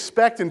what we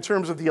expect in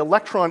terms of the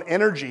electron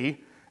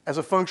energy as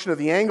a function of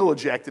the angle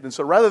ejected. And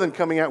so rather than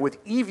coming out with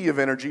EV of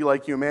energy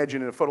like you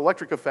imagine in a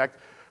photoelectric effect,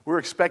 we're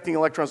expecting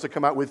electrons to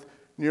come out with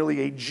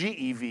nearly a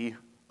GeV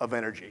of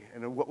energy.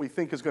 And what we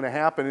think is going to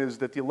happen is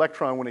that the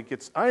electron, when it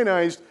gets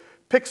ionized,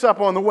 picks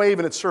up on the wave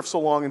and it surfs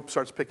along and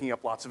starts picking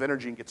up lots of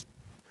energy and gets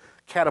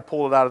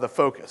catapulted out of the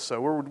focus. So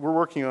we're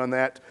working on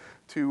that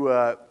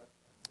to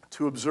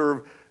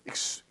observe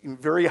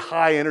very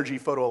high energy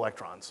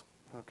photoelectrons.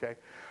 Okay.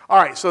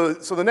 All right, so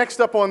the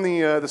next up on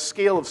the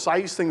scale of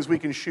size things we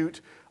can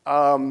shoot,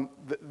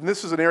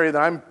 this is an area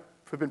that I've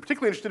been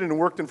particularly interested in and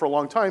worked in for a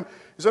long time,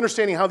 is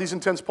understanding how these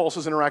intense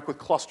pulses interact with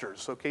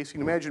clusters. Okay, so you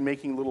can imagine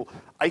making little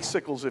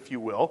icicles, if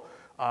you will.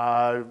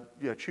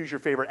 Choose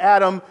your favorite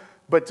atom,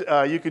 but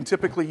you can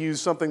typically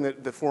use something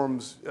that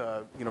forms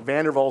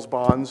van der Waals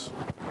bonds,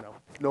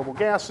 noble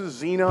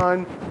gases,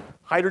 xenon,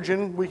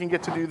 hydrogen. We can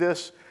get to do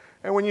this.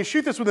 And when you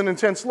shoot this with an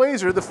intense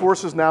laser, the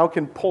forces now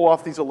can pull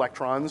off these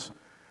electrons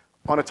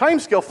on a time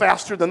scale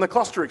faster than the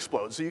cluster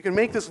explodes. So you can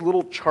make this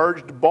little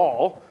charged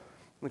ball.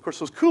 And of course,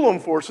 those Coulomb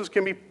forces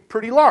can be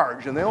pretty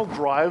large, and they'll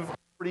drive a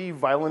pretty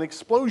violent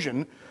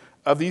explosion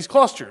of these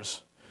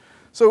clusters.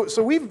 So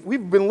we've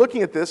been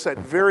looking at this at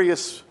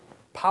various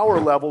power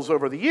levels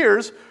over the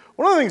years.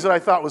 One of the things that I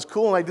thought was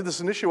cool, and I did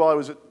this initially while I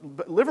was at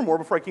Livermore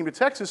before I came to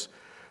Texas,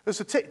 is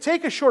to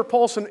take a short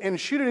pulse and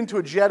shoot it into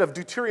a jet of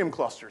deuterium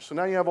clusters. So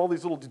now you have all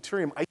these little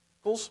deuterium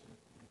icicles.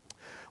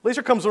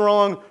 Laser comes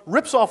along,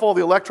 rips off all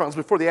the electrons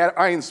before the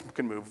ions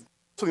can move.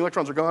 So the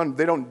electrons are gone,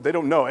 they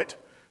don't know it.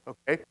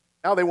 Okay?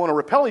 Now they want to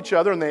repel each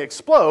other and they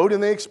explode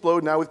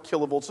now with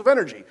kilovolts of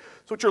energy.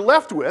 So what you're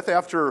left with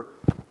after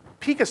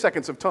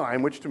picoseconds of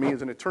time, which to me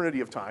is an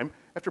eternity of time,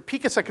 after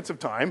picoseconds of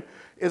time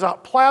is a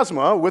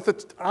plasma with an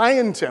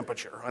ion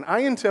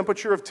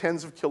temperature of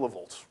tens of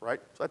kilovolts, right?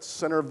 So that's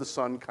center of the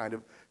sun kind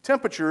of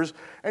temperatures.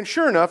 And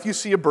sure enough, you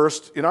see a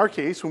burst, in our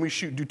case, when we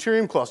shoot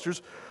deuterium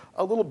clusters,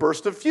 a little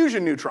burst of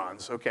fusion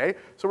neutrons, okay?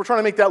 So we're trying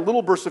to make that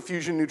little burst of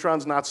fusion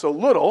neutrons not so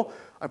little.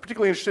 I'm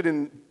particularly interested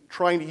in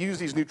trying to use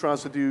these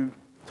neutrons to do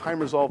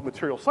time-resolved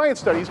material science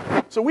studies.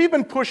 So we've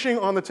been pushing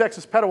on the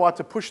Texas Petawatt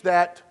to push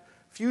that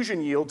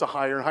fusion yield to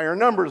higher and higher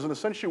numbers. And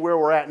essentially where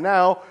we're at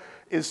now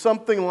is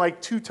something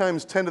like 2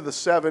 times 10 to the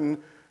 7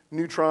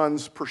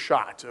 neutrons per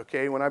shot,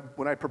 okay? When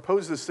I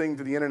proposed this thing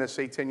to the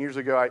NNSA 10 years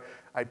ago,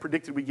 I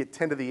predicted we'd get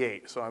 10 to the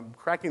 8. So I'm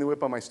cracking the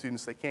whip on my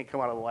students. They can't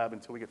come out of the lab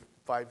until we get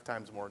 5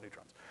 times more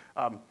neutrons.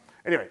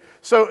 Anyway,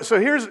 so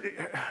here's,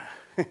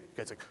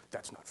 guys like,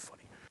 that's not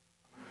funny.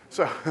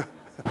 So,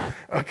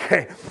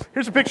 okay,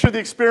 here's a picture of the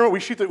experiment. We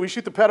shoot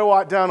the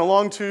petawatt down a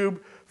long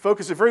tube,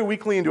 focus it very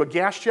weakly into a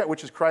gas jet,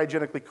 which is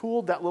cryogenically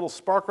cooled. That little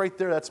spark right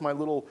there, that's my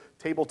little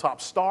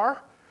tabletop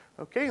star.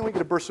 Okay, and we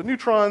get a burst of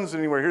neutrons.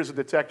 Anywhere, here's a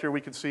detector. We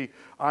can see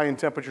ion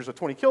temperatures of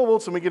 20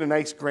 kilovolts, and we get a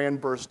nice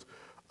grand burst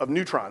of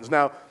neutrons.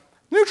 Now,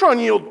 Neutron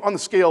yield on the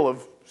scale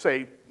of,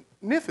 say,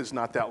 NIF is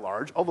not that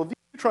large, although these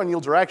neutron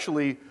yields are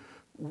actually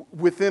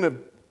within a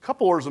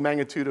couple orders of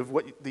magnitude of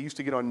what they used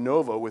to get on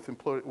NOVA with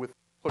imploding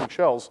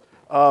shells.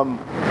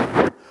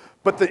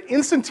 But the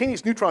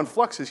instantaneous neutron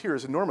fluxes here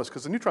is enormous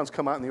because the neutrons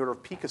come out in the order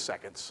of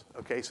picoseconds.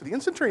 Okay, so the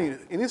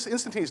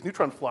instantaneous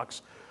neutron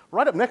flux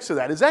right up next to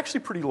that is actually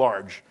pretty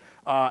large.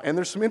 And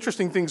there's some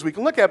interesting things we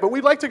can look at, but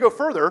we'd like to go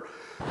further.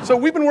 So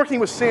we've been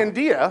working with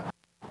Sandia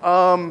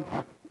on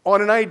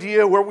an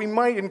idea where we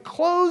might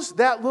enclose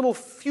that little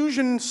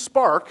fusion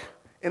spark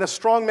in a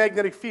strong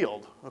magnetic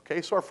field.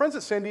 Okay, so our friends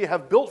at Sandia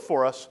have built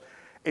for us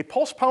a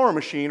pulse power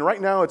machine.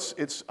 Right now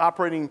it's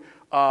operating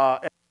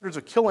at hundreds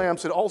of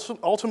kiloamps. It also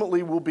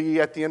ultimately will be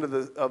at the end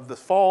of the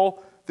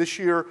fall this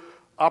year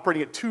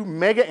operating at 2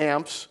 mega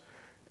amps.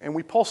 And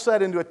we pulse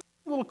that into a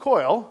little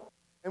coil.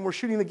 And we're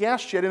shooting the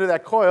gas jet into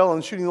that coil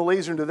and shooting the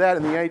laser into that.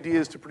 And the idea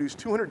is to produce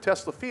 200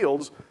 Tesla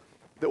fields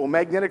that will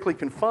magnetically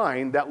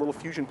confine that little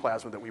fusion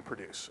plasma that we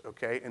produce.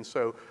 Okay? And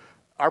so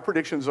our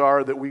predictions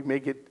are that we may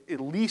get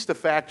at least a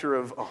factor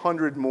of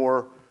 100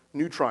 more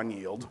neutron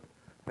yield.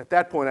 At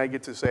that point, I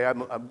get to say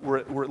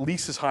we're at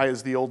least as high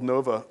as the old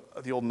NOVA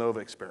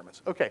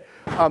experiments. Okay,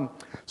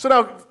 so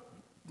now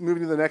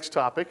moving to the next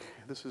topic.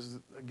 This is,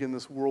 again,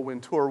 this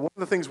whirlwind tour. One of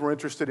the things we're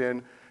interested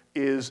in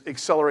is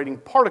accelerating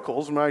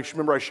particles. And I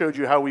remember I showed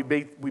you how we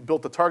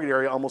built the target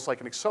area almost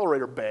like an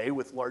accelerator bay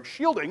with large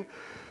shielding.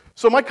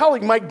 So my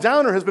colleague Mike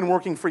Downer has been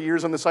working for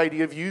years on this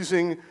idea of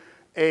using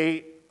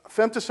a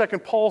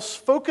femtosecond pulse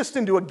focused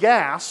into a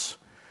gas.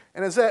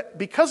 And is that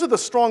because of the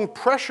strong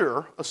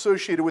pressure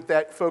associated with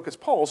that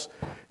focused pulse,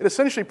 it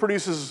essentially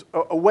produces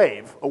a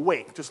wave, a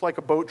wake, just like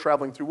a boat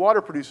traveling through water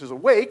produces a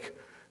wake,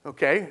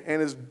 okay?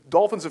 And as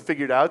dolphins have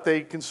figured out,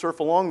 they can surf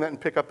along that and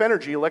pick up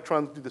energy.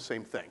 Electrons do the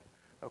same thing,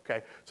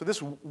 okay? So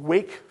this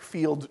wake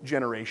field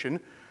generation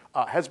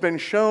has been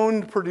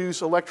shown to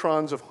produce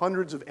electrons of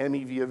hundreds of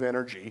MeV of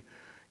energy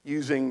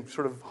using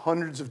sort of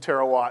hundreds of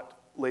terawatt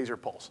laser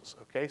pulses,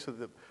 okay? So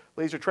the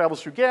laser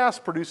travels through gas,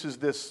 produces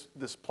this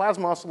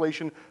plasma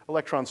oscillation,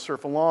 electrons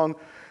surf along.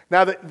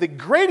 Now the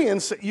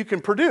gradients that you can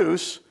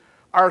produce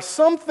are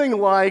something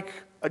like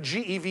a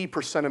GeV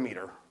per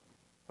centimeter.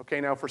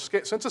 Okay, now for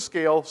sense of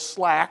scale,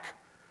 SLAC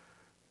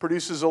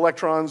produces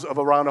electrons of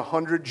around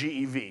 100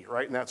 GeV,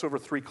 right? And that's over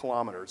 3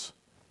 kilometers.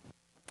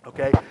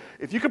 Okay,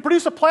 if you could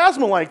produce a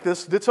plasma like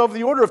this that's of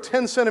the order of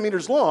 10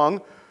 centimeters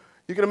long,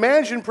 you can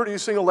imagine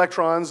producing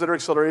electrons that are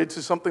accelerated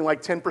to something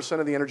like 10%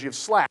 of the energy of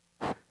SLAC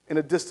in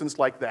a distance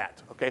like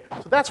that, okay?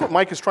 So that's what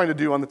Mike is trying to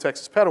do on the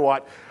Texas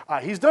Petawatt.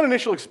 He's done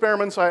initial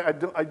experiments. I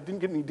didn't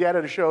get any data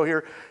to show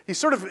here.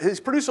 He's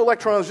produced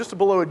electrons just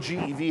below a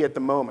GeV at the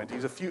moment.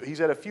 He's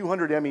at a few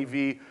hundred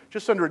MeV,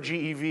 just under a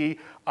GeV,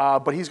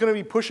 but he's going to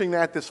be pushing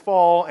that this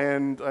fall,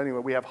 and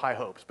anyway, we have high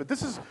hopes. But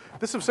this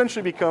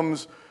essentially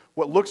becomes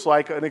what looks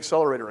like an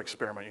accelerator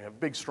experiment. You have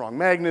big, strong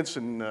magnets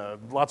and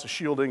lots of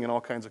shielding and all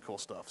kinds of cool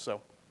stuff.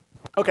 So,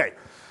 okay.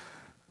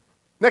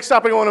 Next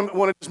topic I want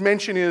to just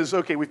mention is,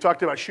 okay, we've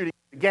talked about shooting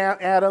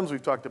atoms,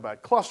 we've talked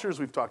about clusters,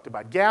 we've talked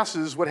about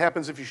gases. What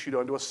happens if you shoot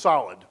onto a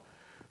solid?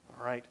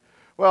 All right.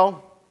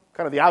 Well,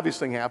 kind of the obvious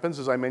thing happens.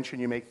 As I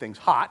mentioned, you make things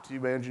hot. You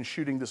imagine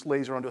shooting this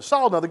laser onto a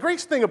solid. Now, the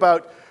great thing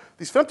about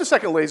these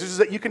femtosecond lasers is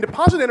that you can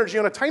deposit energy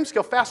on a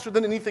timescale faster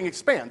than anything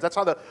expands. That's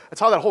how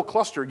that whole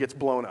cluster gets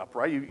blown up,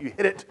 right? You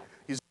hit it,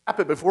 you zap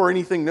it before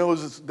anything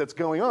knows that's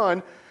going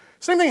on.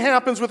 Same thing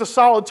happens with a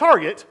solid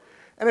target.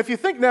 And if you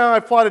think now,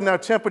 I've plotted now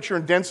temperature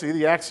and density.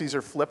 The axes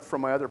are flipped from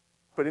my other,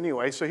 but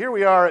anyway, so here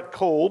we are at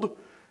cold,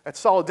 at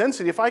solid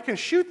density. If I can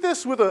shoot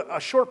this with a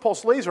short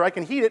pulse laser, I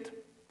can heat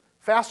it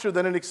faster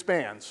than it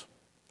expands.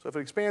 So if it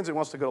expands, it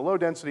wants to go to low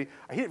density.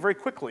 I heat it very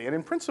quickly. And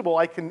in principle,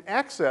 I can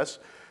access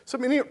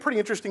some pretty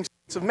interesting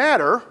states of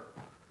matter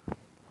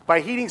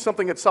by heating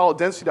something at solid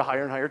density to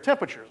higher and higher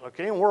temperatures,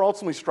 okay? And we're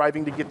ultimately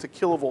striving to get to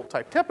kilovolt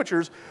type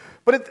temperatures.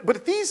 But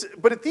at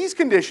these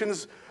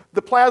conditions,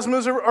 the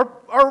plasmas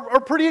are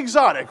pretty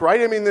exotic,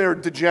 right? I mean, they're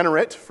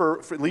degenerate for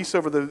at least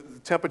over the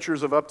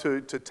temperatures of up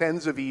to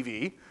tens of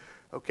EV,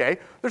 okay?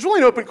 There's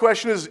really an open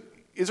question is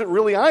it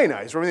really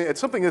ionized? I mean,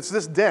 it's something that's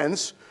this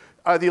dense.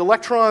 Are the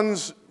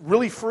electrons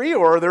really free,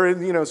 or are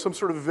they in some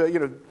sort of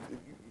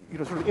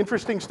sort of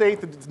interesting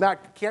state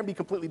that can't be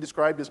completely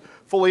described as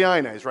fully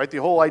ionized, right? The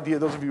whole idea,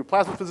 those of you who are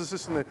plasma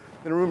physicists in the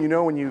room, you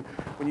know when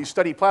you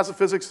study plasma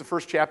physics, the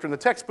first chapter in the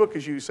textbook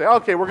is you say,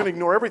 okay, we're going to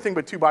ignore everything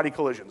but two-body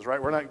collisions,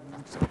 right? We're not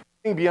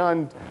anything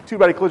beyond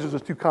two-body collisions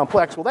is too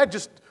complex. Well, that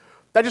just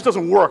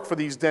doesn't work for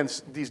these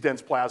dense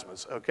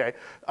plasmas, okay?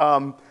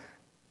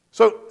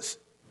 So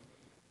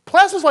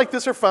plasmas like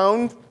this are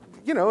found,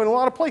 in a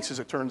lot of places,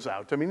 it turns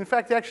out. I mean, in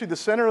fact, actually, the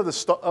center of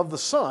the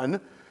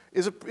sun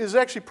is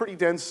actually pretty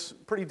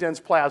dense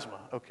plasma,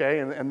 okay?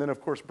 And then,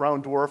 of course,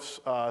 brown dwarfs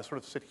sort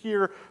of sit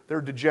here. They're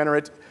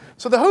degenerate.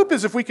 So the hope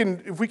is if we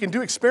can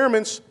do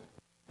experiments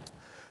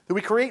that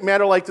we create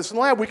matter like this in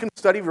the lab, we can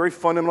study very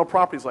fundamental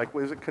properties like,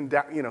 is it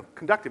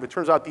conductive? It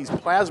turns out these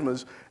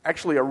plasmas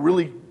actually are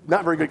really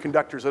not very good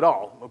conductors at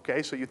all,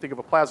 okay? So you think of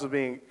a plasma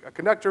being a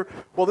conductor,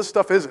 well, this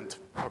stuff isn't,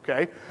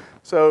 okay?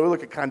 So we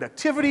look at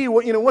conductivity,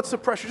 what's the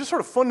pressure, just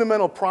sort of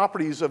fundamental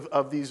properties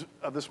of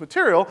this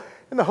material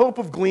in the hope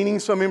of gleaning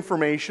some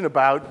information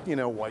about,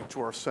 white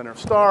dwarfs, center of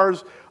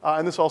stars,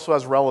 and this also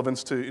has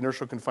relevance to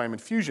inertial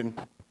confinement fusion.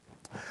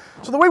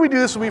 So the way we do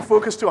this is we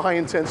focus to a high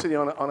intensity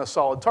on a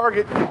solid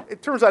target.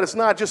 It turns out it's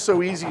not just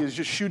so easy as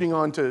just shooting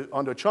onto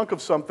a chunk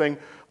of something.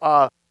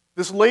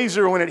 This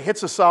laser, when it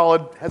hits a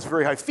solid, has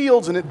very high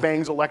fields and it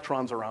bangs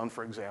electrons around,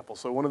 for example.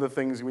 So one of the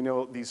things we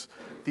know,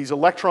 these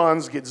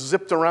electrons get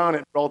zipped around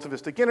at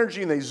relativistic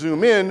energy and they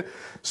zoom in.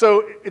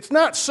 So it's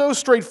not so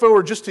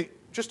straightforward just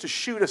to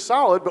shoot a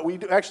solid, but we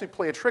do actually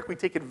play a trick. We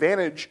take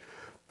advantage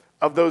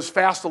of those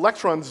fast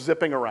electrons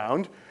zipping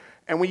around,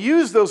 and we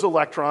use those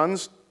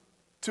electrons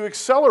to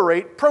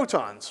accelerate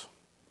protons.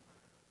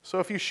 So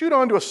if you shoot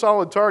onto a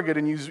solid target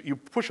and you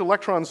push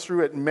electrons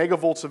through at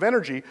megavolts of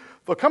energy,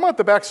 they'll come out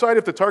the backside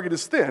if the target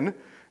is thin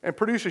and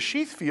produce a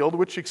sheath field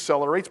which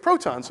accelerates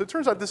protons. So it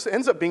turns out this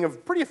ends up being a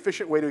pretty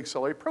efficient way to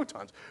accelerate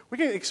protons. We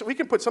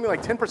can put something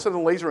like 10% of the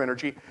laser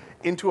energy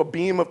into a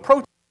beam of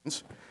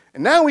protons,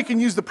 and now we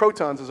can use the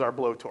protons as our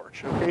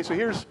blowtorch. Okay, so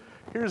here's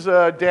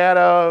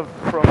data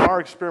from our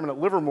experiment at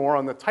Livermore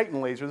on the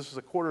Titan laser. This is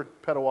a 1/4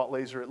 petawatt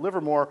laser at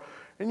Livermore.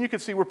 And you can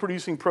see we're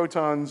producing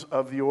protons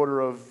of the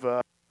order of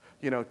 1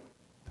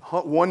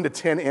 to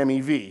 10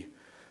 MeV.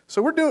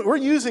 So we're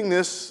using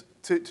this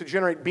to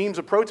generate beams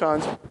of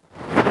protons,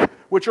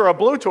 which are a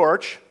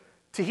blowtorch,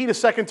 to heat a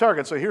second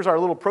target. So here's our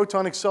little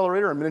proton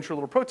accelerator, a miniature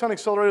little proton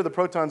accelerator. The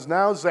protons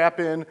now zap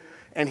in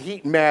and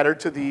heat matter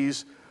to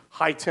these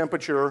high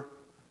temperature,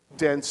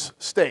 dense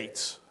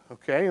states.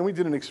 Okay, and we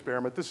did an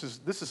experiment. This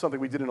is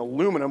something we did in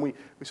aluminum. We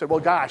said, well,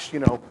 gosh,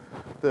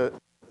 the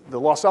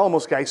Los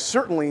Alamos guys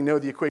certainly know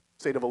the equation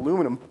state of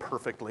aluminum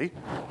perfectly,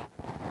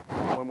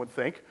 one would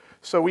think.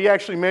 So we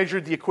actually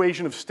measured the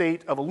equation of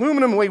state of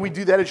aluminum. The way we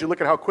do that is you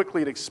look at how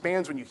quickly it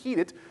expands when you heat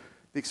it.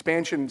 The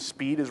expansion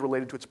speed is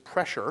related to its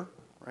pressure,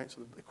 right?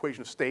 So the equation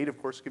of state, of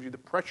course, gives you the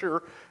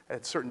pressure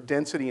at certain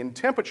density and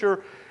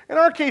temperature. In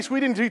our case, we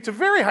didn't heat to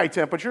very high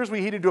temperatures. We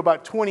heated to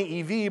about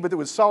 20 EV, but it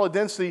was solid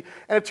density.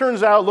 And it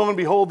turns out, lo and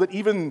behold, that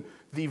even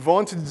the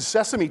vaunted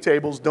sesame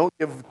tables don't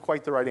give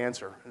quite the right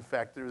answer. In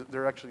fact,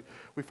 they're actually,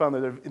 we found that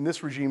they're in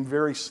this regime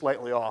very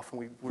slightly off.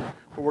 And we're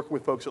working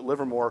with folks at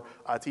Livermore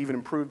to even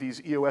improve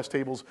these EOS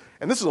tables.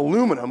 And this is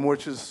aluminum,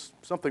 which is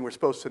something we're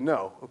supposed to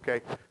know,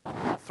 okay?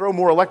 Throw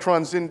more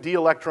electrons in, d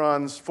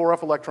electrons,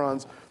 4f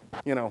electrons,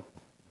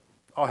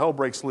 all hell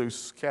breaks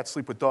loose. Cats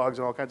sleep with dogs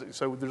and all kinds of,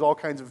 so there's all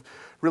kinds of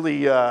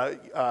really,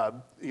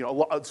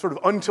 sort of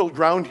until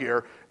ground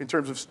here in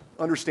terms of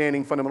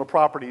understanding fundamental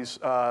properties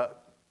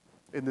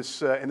in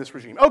this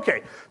regime.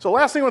 Okay, so the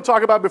last thing I want to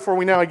talk about before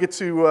we now get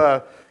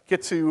to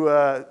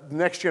the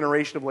next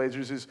generation of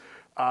lasers is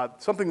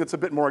something that's a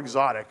bit more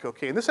exotic.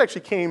 Okay, and this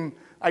actually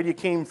idea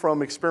came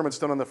from experiments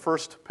done on the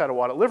first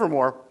petawatt at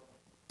Livermore.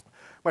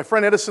 My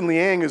friend Edison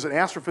Liang, who's an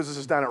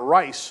astrophysicist down at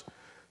Rice,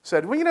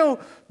 said, well,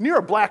 near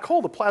a black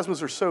hole, the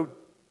plasmas are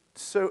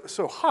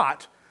so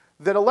hot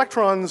that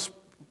electrons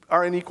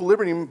are in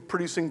equilibrium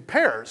producing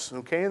pairs.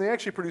 Okay, and they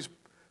actually produce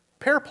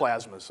pair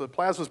plasmas. So the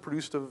plasma is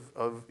produced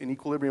of in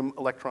equilibrium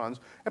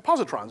electrons and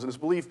positrons. And it's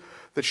believed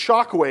that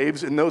shock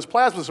waves in those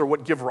plasmas are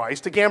what give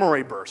rise to gamma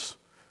ray bursts.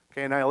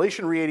 Okay,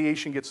 annihilation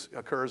radiation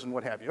occurs and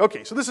what have you.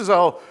 Okay, so this is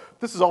all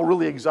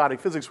really exotic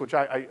physics, which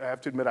I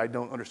have to admit I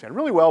don't understand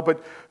really well.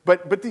 But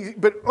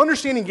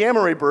understanding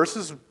gamma ray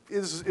bursts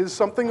is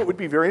something that would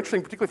be very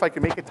interesting, particularly if I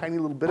could make a tiny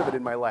little bit of it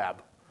in my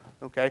lab.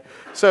 Okay,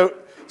 so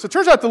it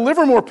turns out the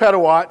Livermore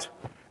petawatt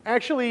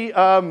actually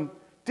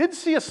did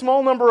see a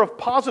small number of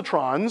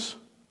positrons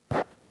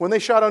when they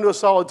shot onto a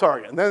solid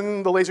target. And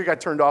then the laser got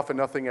turned off and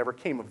nothing ever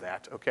came of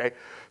that, okay?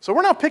 So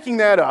we're now picking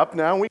that up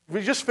now.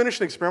 We just finished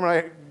an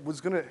experiment. I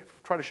was going to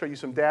try to show you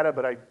some data,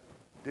 but I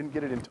didn't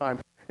get it in time.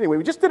 Anyway,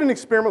 we just did an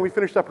experiment we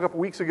finished up a couple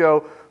weeks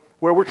ago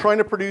where we're trying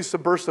to produce a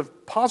burst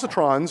of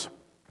positrons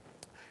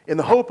in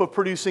the hope of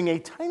producing a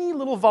tiny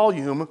little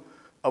volume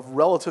of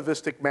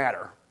relativistic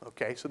matter.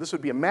 Okay, so this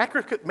would be a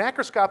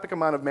macroscopic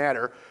amount of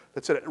matter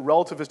that's at a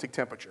relativistic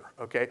temperature,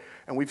 okay?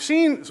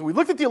 And so we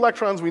looked at the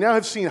electrons. We now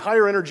have seen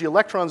higher energy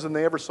electrons than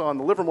they ever saw in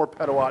the Livermore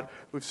petawatt.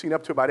 We've seen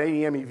up to about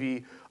 80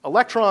 MeV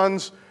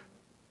electrons.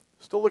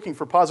 Still looking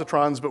for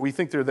positrons, but we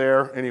think they're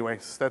there. Anyway,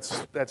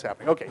 that's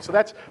happening. Okay, so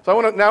I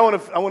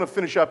want to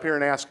finish up here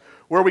and ask,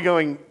 where are we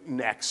going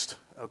next?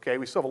 Okay,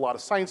 we still have a lot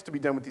of science to be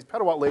done with these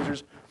petawatt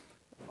lasers.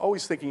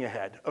 Always thinking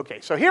ahead.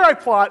 Okay, so here I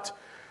plot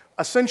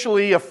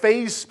essentially a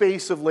phase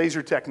space of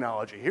laser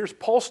technology. Here's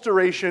pulse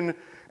duration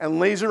and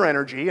laser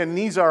energy, and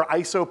these are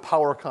ISO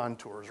power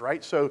contours,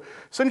 right? So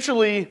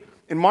essentially,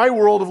 in my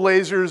world of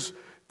lasers,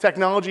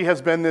 technology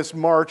has been this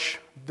march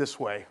this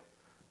way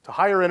to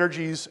higher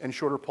energies and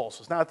shorter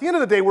pulses. Now, at the end of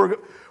the day, we're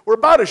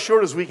about as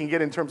short as we can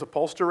get in terms of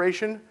pulse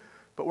duration,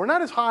 but we're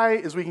not as high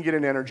as we can get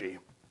in energy.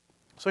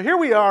 So here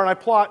we are, and I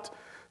plot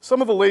some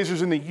of the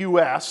lasers in the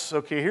US.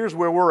 Okay, here's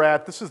where we're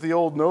at. This is the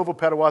old Nova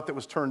Petawatt that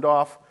was turned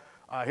off.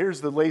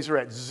 Here's the laser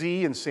at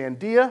Z in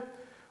Sandia.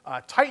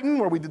 Titan,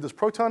 where we did those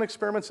proton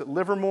experiments at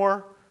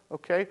Livermore.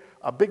 Okay,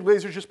 a big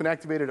laser's just been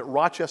activated at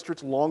Rochester.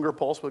 It's longer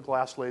pulse with a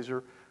glass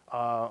laser.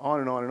 On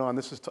and on and on.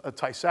 This is a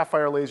Thai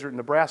Sapphire laser in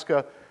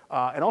Nebraska.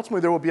 And ultimately,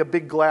 there will be a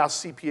big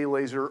glass CPA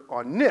laser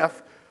on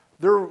NIF.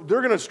 They're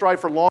going to strive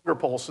for longer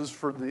pulses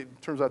for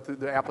turns out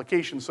the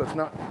application, so it's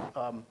not,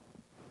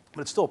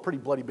 but it's still a pretty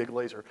bloody big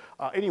laser.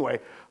 Anyway,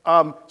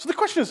 so the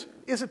question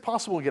is it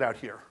possible to get out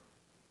here?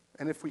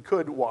 And if we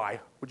could, why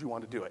would you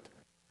want to do it?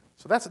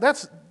 So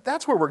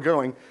that's where we're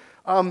going.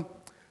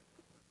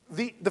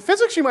 The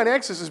physics you might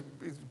access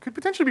could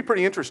potentially be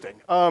pretty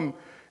interesting.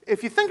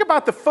 If you think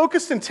about the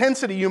focused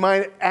intensity you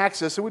might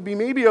access, it would be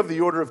maybe of the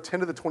order of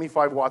 10 to the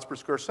 25 watts per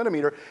square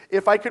centimeter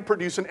if I could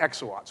produce an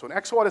exawatt. So an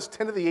exawatt is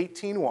 10 to the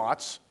 18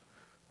 watts,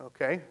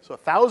 okay? So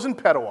 1,000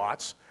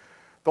 petawatts.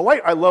 The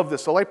light, I love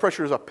this, the light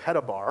pressure is a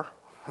petabar,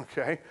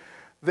 okay?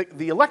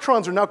 The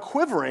electrons are now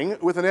quivering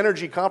with an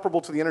energy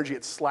comparable to the energy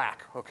at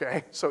slack,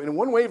 okay? So in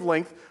one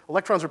wavelength,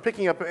 electrons are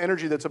picking up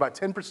energy that's about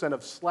 10%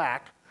 of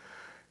slack.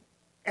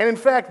 And in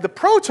fact, the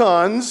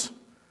protons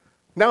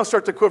now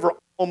start to quiver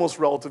almost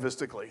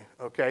relativistically,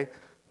 okay?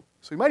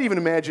 So you might even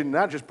imagine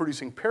not just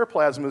producing pair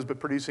plasmas, but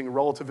producing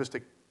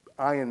relativistic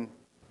ion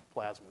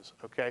plasmas,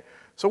 okay?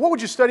 So what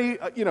would you study?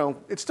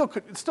 It's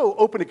still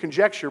open to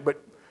conjecture,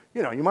 but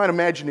you might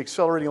imagine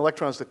accelerating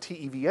electrons to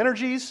TeV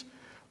energies,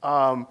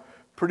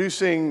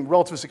 producing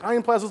relativistic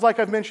ion plasmas like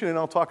I've mentioned, and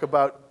I'll talk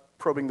about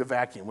probing the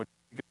vacuum, which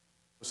is the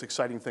most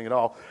exciting thing at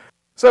all.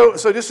 So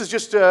this is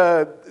just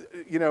kind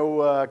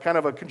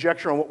of a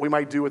conjecture on what we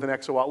might do with an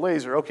exawatt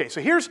laser. Okay, so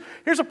here's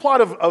a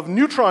plot of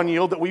neutron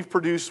yield that we've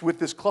produced with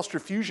this cluster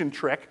fusion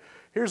trick.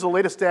 Here's the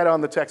latest data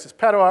on the Texas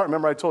Petawatt.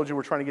 Remember I told you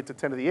we're trying to get to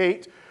 10 to the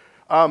 8.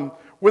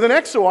 With an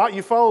exawatt,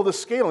 you follow the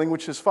scaling,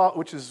 which has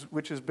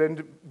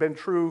been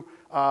true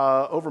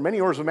over many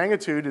orders of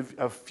magnitude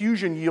of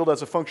fusion yield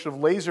as a function of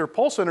laser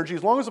pulse energy.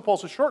 As long as the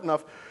pulse is short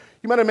enough,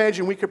 you might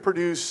imagine we could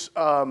produce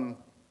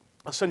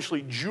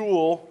essentially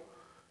joule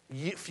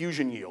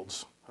fusion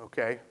yields,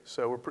 okay?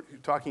 So we're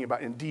talking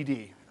about in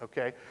DD,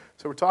 okay?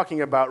 So we're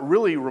talking about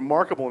really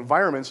remarkable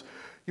environments.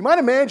 You might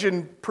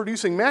imagine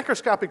producing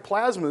macroscopic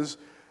plasmas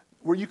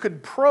where you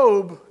could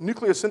probe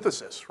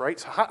nucleosynthesis,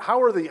 right? So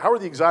how are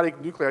the exotic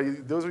nuclei?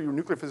 Those of you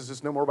nuclear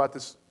physicists know more about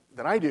this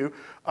than I do.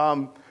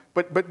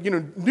 But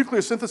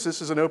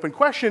nucleosynthesis is an open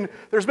question.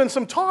 There's been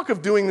some talk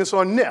of doing this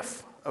on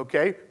NIF,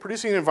 okay?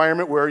 Producing an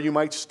environment where you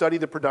might study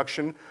the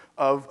production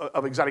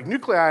of exotic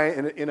nuclei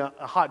in a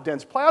hot,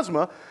 dense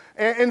plasma.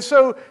 And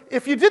so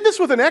if you did this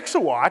with an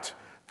exawatt,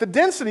 the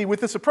density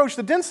with this approach,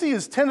 the density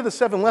is 10 to the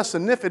 7 less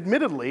than NIF,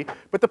 admittedly,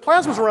 but the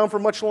plasma's around for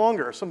much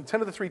longer, some 10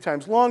 to the 3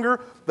 times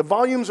longer. The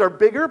volumes are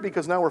bigger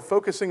because now we're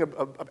focusing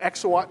of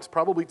exawatts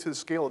probably to the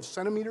scale of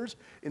centimeters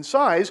in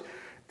size,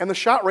 and the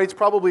shot rate's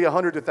probably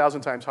 100 to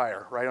 1,000 times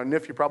higher, right? On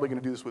NIF, you're probably going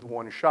to do this with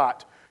one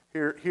shot.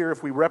 Here,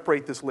 if we rep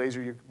rate this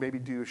laser, you maybe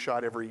do a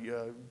shot every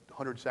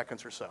 100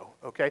 seconds or so,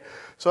 okay?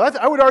 So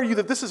I would argue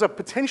that this is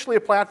potentially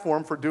a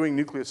platform for doing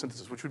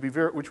nucleosynthesis, which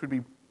would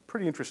be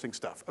pretty interesting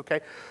stuff,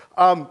 okay?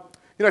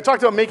 I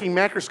talked about making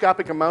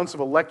macroscopic amounts of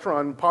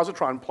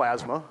positron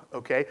plasma,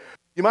 okay?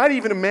 You might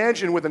even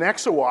imagine with an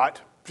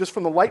exawatt, just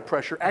from the light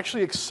pressure,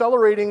 actually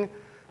accelerating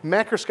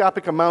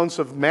macroscopic amounts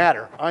of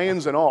matter,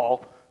 ions and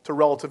all, to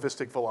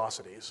relativistic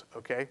velocities,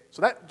 okay?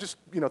 So that, just,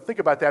 think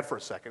about that for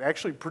a second.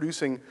 Actually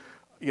producing,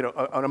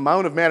 an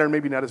amount of matter,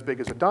 maybe not as big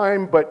as a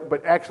dime,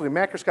 but actually a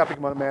macroscopic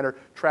amount of matter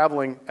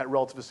traveling at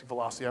relativistic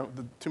velocity.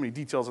 Too many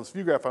details on this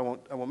view graph, I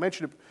won't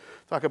mention it,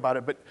 talk about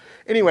it. But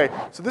anyway,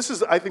 so this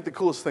is, I think, the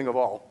coolest thing of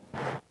all.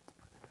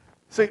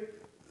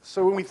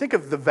 So when we think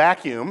of the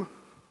vacuum,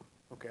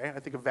 okay, I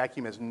think of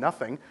vacuum as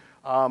nothing.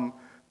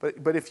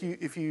 But if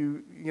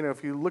you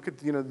look at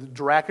the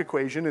Dirac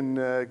equation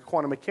in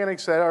quantum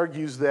mechanics, that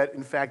argues that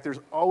in fact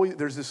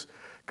there's this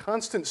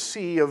constant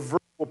sea of virtual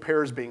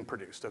pairs being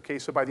produced. Okay,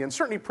 so by the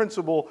uncertainty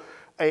principle,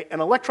 an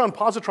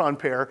electron-positron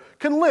pair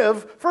can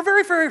live for a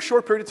very, very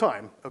short period of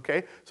time.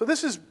 Okay, so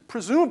this is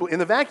presumably in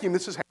the vacuum.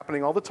 This is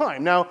happening all the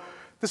time. Now,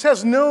 this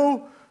has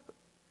no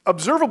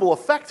observable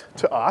effect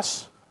to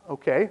us.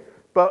 Okay,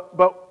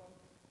 but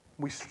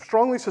we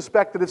strongly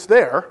suspect that it's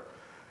there.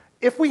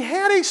 If we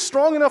had a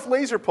strong enough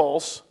laser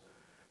pulse,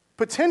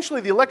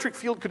 potentially the electric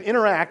field could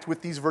interact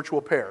with these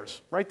virtual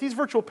pairs, right? These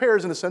virtual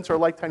pairs, in a sense, are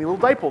like tiny little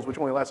dipoles, which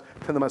only last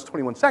 10 to the minus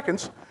 21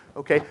 seconds,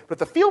 okay? But if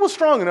the field was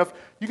strong enough,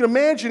 you can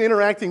imagine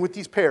interacting with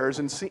these pairs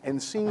and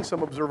seeing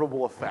some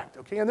observable effect,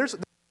 okay? And there's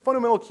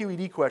fundamental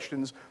QED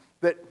questions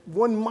that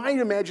one might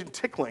imagine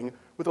tickling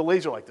with a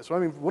laser like this. So, I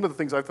mean, one of the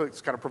things I think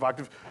is kind of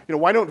provocative,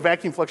 why don't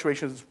vacuum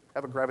fluctuations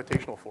have a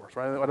gravitational force,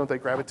 right? Why don't they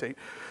gravitate?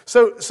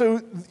 So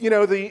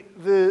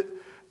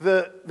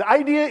the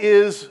idea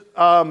is,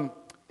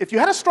 if you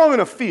had a strong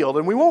enough field,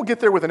 and we won't get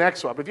there with an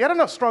exawatt, but if you had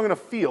enough strong enough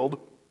field,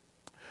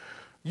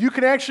 you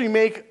can actually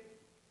make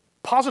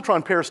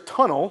positron pairs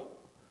tunnel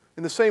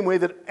in the same way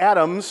that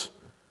atoms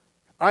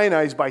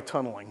ionized by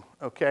tunneling,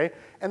 okay?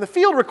 And the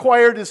field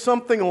required is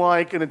something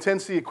like an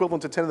intensity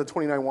equivalent to 10 to the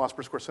 29 watts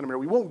per square centimeter.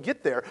 We won't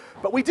get there,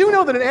 but we do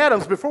know that in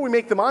atoms, before we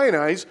make them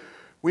ionize,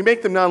 we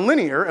make them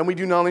nonlinear, and we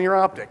do nonlinear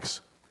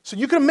optics. So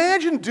you can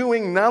imagine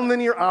doing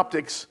nonlinear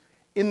optics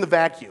in the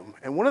vacuum.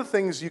 And one of the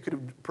things you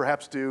could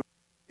perhaps do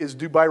is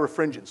do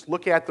birefringence.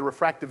 Look at the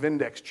refractive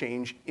index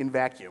change in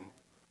vacuum.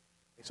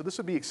 So this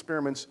would be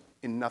experiments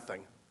in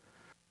nothing.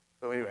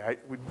 So anyway,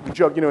 we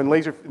joke, in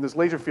this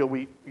laser field,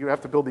 you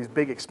have to build these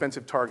big,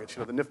 expensive targets.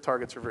 The NIF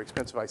targets are very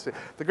expensive, I say.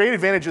 The great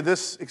advantage of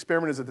this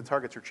experiment is that the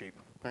targets are cheap.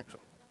 Right?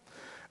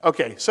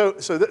 Okay, so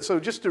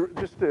just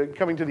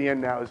coming to the end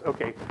now is,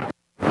 okay,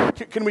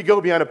 can we go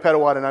beyond a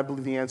petawatt? And I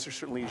believe the answer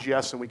certainly is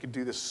yes, and we could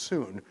do this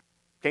soon.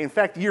 Okay, in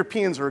fact, the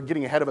Europeans are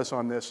getting ahead of us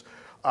on this.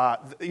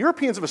 The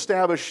Europeans have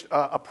established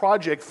a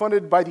project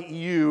funded by the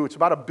EU. It's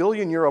about €1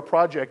 billion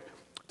project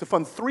to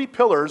fund 3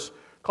 pillars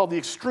called the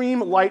Extreme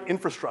Light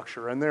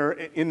Infrastructure, and they're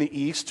in the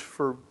East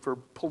for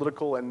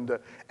political and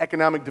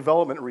economic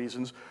development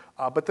reasons.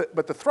 But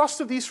the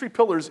thrust of these 3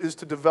 pillars is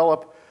to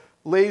develop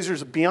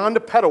lasers beyond a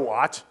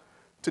petawatt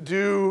to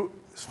do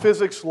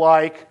physics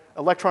like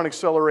electron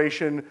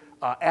acceleration,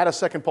 add a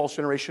second pulse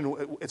generation,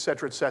 et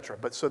cetera, et cetera.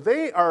 But so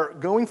they are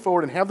going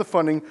forward and have the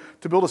funding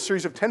to build a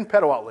series of 10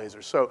 petawatt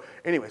lasers. So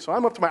anyway, so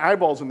I'm up to my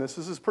eyeballs in this.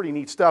 This is pretty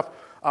neat stuff.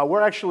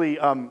 We're actually,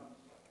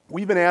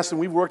 we've been asked and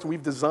we've worked and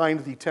we've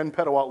designed the 10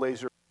 petawatt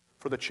laser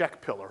for the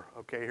Czech pillar.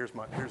 Okay,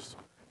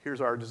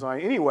 here's our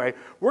design. Anyway,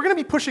 we're going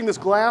to be pushing this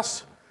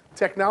glass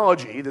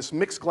technology, this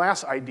mixed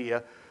glass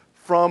idea,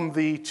 from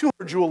the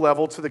 200 joule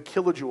level to the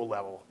kilojoule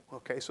level.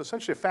 Okay, so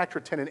essentially a factor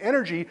of 10 in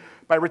energy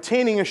by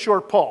retaining a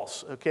short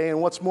pulse. Okay, and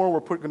what's more,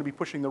 we're going to be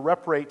pushing the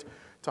rep rate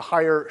to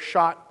higher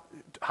shot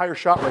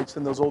rates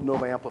than those old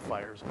Nova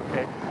amplifiers.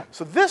 Okay,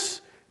 so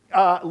this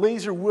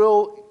laser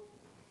will,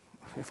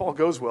 if all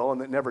goes well,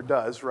 and it never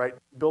does, right,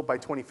 built by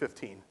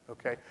 2015.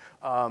 Okay.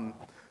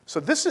 So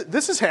this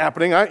is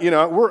happening.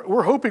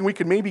 We're hoping we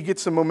could maybe get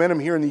some momentum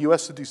here in the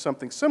U.S. to do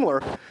something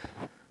similar.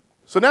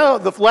 So now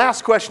the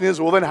last question is,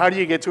 well, then how do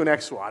you get to an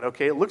exawatt?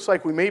 Okay, it looks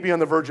like we may be on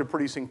the verge of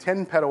producing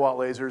 10 petawatt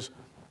lasers.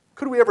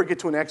 Could we ever get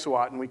to an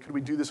exawatt, and could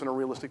we do this on a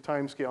realistic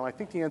time scale? And I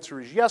think the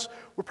answer is yes.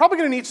 We're probably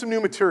going to need some new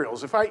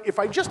materials. If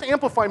I just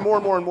amplify more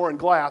and more and more in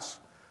glass,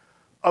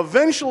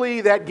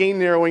 eventually that gain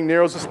narrowing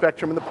narrows the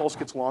spectrum, and the pulse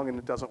gets long, and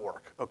it doesn't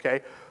work.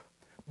 Okay.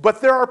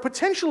 But there are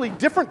potentially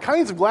different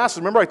kinds of glasses.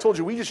 Remember I told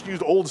you we just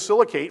used old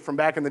silicate from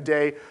back in the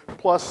day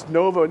plus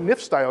Nova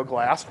NIF-style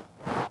glass.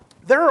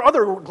 There are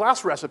other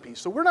glass recipes.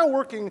 So we're now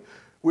working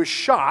with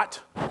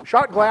Schott.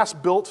 Schott Glass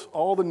built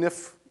all the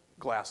NIF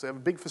glass. They have a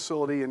big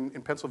facility in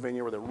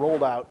Pennsylvania where they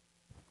rolled out,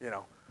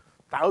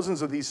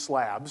 thousands of these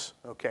slabs.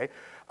 Okay.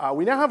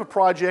 We now have a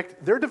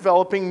project. They're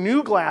developing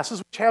new glasses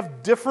which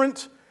have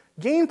different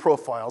gain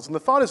profiles. And the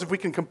thought is if we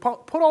can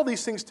put all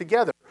these things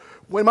together,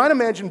 we might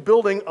imagine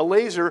building a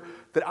laser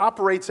that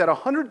operates at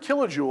 100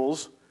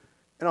 kilojoules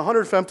in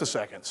 100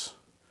 femtoseconds.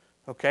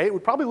 Okay, it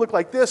would probably look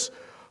like this.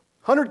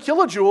 100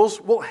 kilojoules,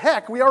 well,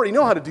 heck, we already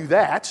know how to do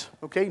that.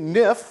 Okay,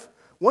 NIF,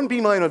 one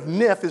beamline of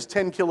NIF is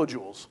 10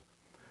 kilojoules.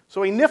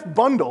 So a NIF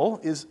bundle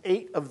is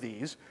 8 of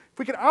these. If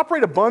we could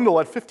operate a bundle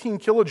at 15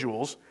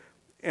 kilojoules,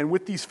 and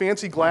with these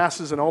fancy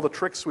glasses and all the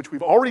tricks which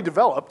we've already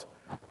developed,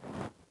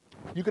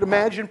 you could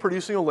imagine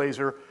producing a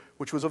laser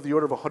which was of the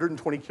order of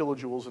 120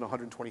 kilojoules in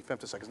 120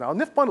 femtoseconds. Now, a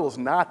NIF bundle is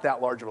not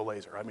that large of a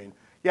laser. I mean,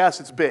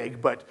 yes, it's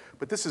big, but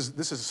this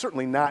is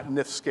certainly not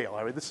NIF scale.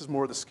 I mean, this is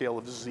more the scale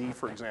of Z,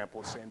 for example,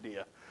 of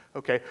Sandia.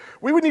 Okay,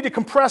 we would need to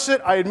compress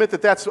it. I admit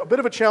that that's a bit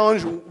of a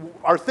challenge.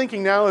 Our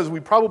thinking now is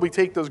we'd probably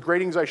take those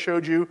gratings I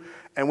showed you,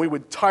 and we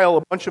would tile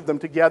a bunch of them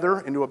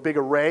together into a big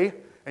array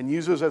and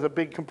use those as a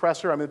big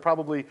compressor. I mean, it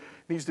probably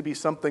needs to be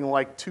something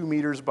like 2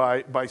 meters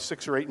by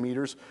 6 or 8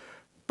 meters.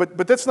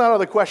 But that's not out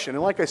of the question.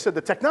 And like I said,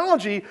 the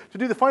technology to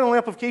do the final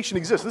amplification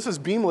exists. This is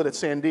beamlet at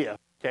Sandia.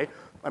 Okay,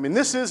 I mean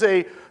this is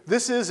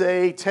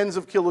a tens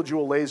of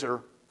kilojoule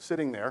laser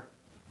sitting there.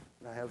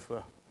 I have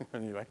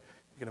anyway.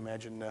 You can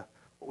imagine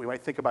what we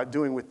might think about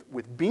doing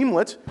with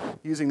beamlet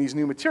using these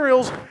new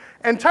materials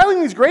and tiling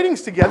these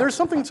gratings together.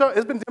 Something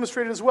has been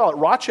demonstrated as well at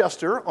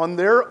Rochester on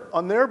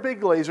their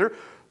big laser.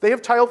 They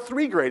have tiled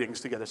 3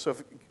 gratings together. So,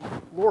 if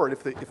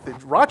the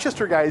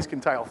Rochester guys can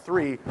tile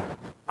 3,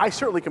 I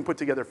certainly can put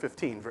together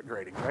 15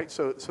 gratings, right?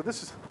 So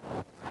this is,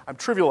 I'm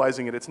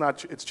trivializing it.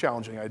 It's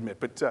challenging, I admit.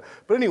 But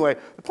anyway,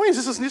 the point is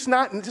this is just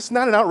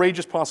not an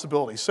outrageous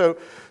possibility. So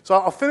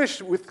I'll finish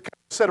with a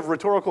set of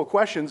rhetorical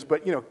questions.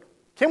 But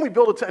can we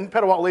build a 10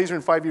 petawatt laser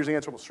in 5 years? The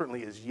answer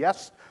certainly is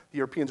yes. The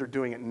Europeans are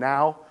doing it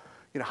now.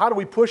 How do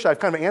we push? I've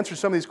kind of answered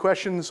some of these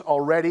questions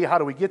already. How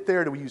do we get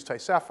there? Do we use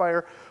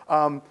Sapphire?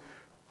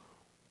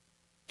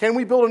 Can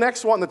we build an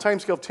exawatt in the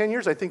timescale of 10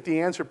 years? I think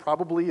the answer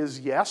probably is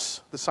yes.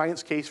 The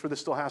science case for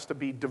this still has to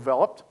be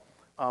developed,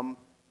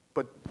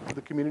 but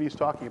the community is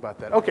talking about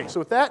that. Okay, so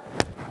with that,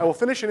 I will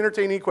finish and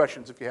entertain any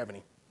questions if you have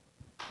any.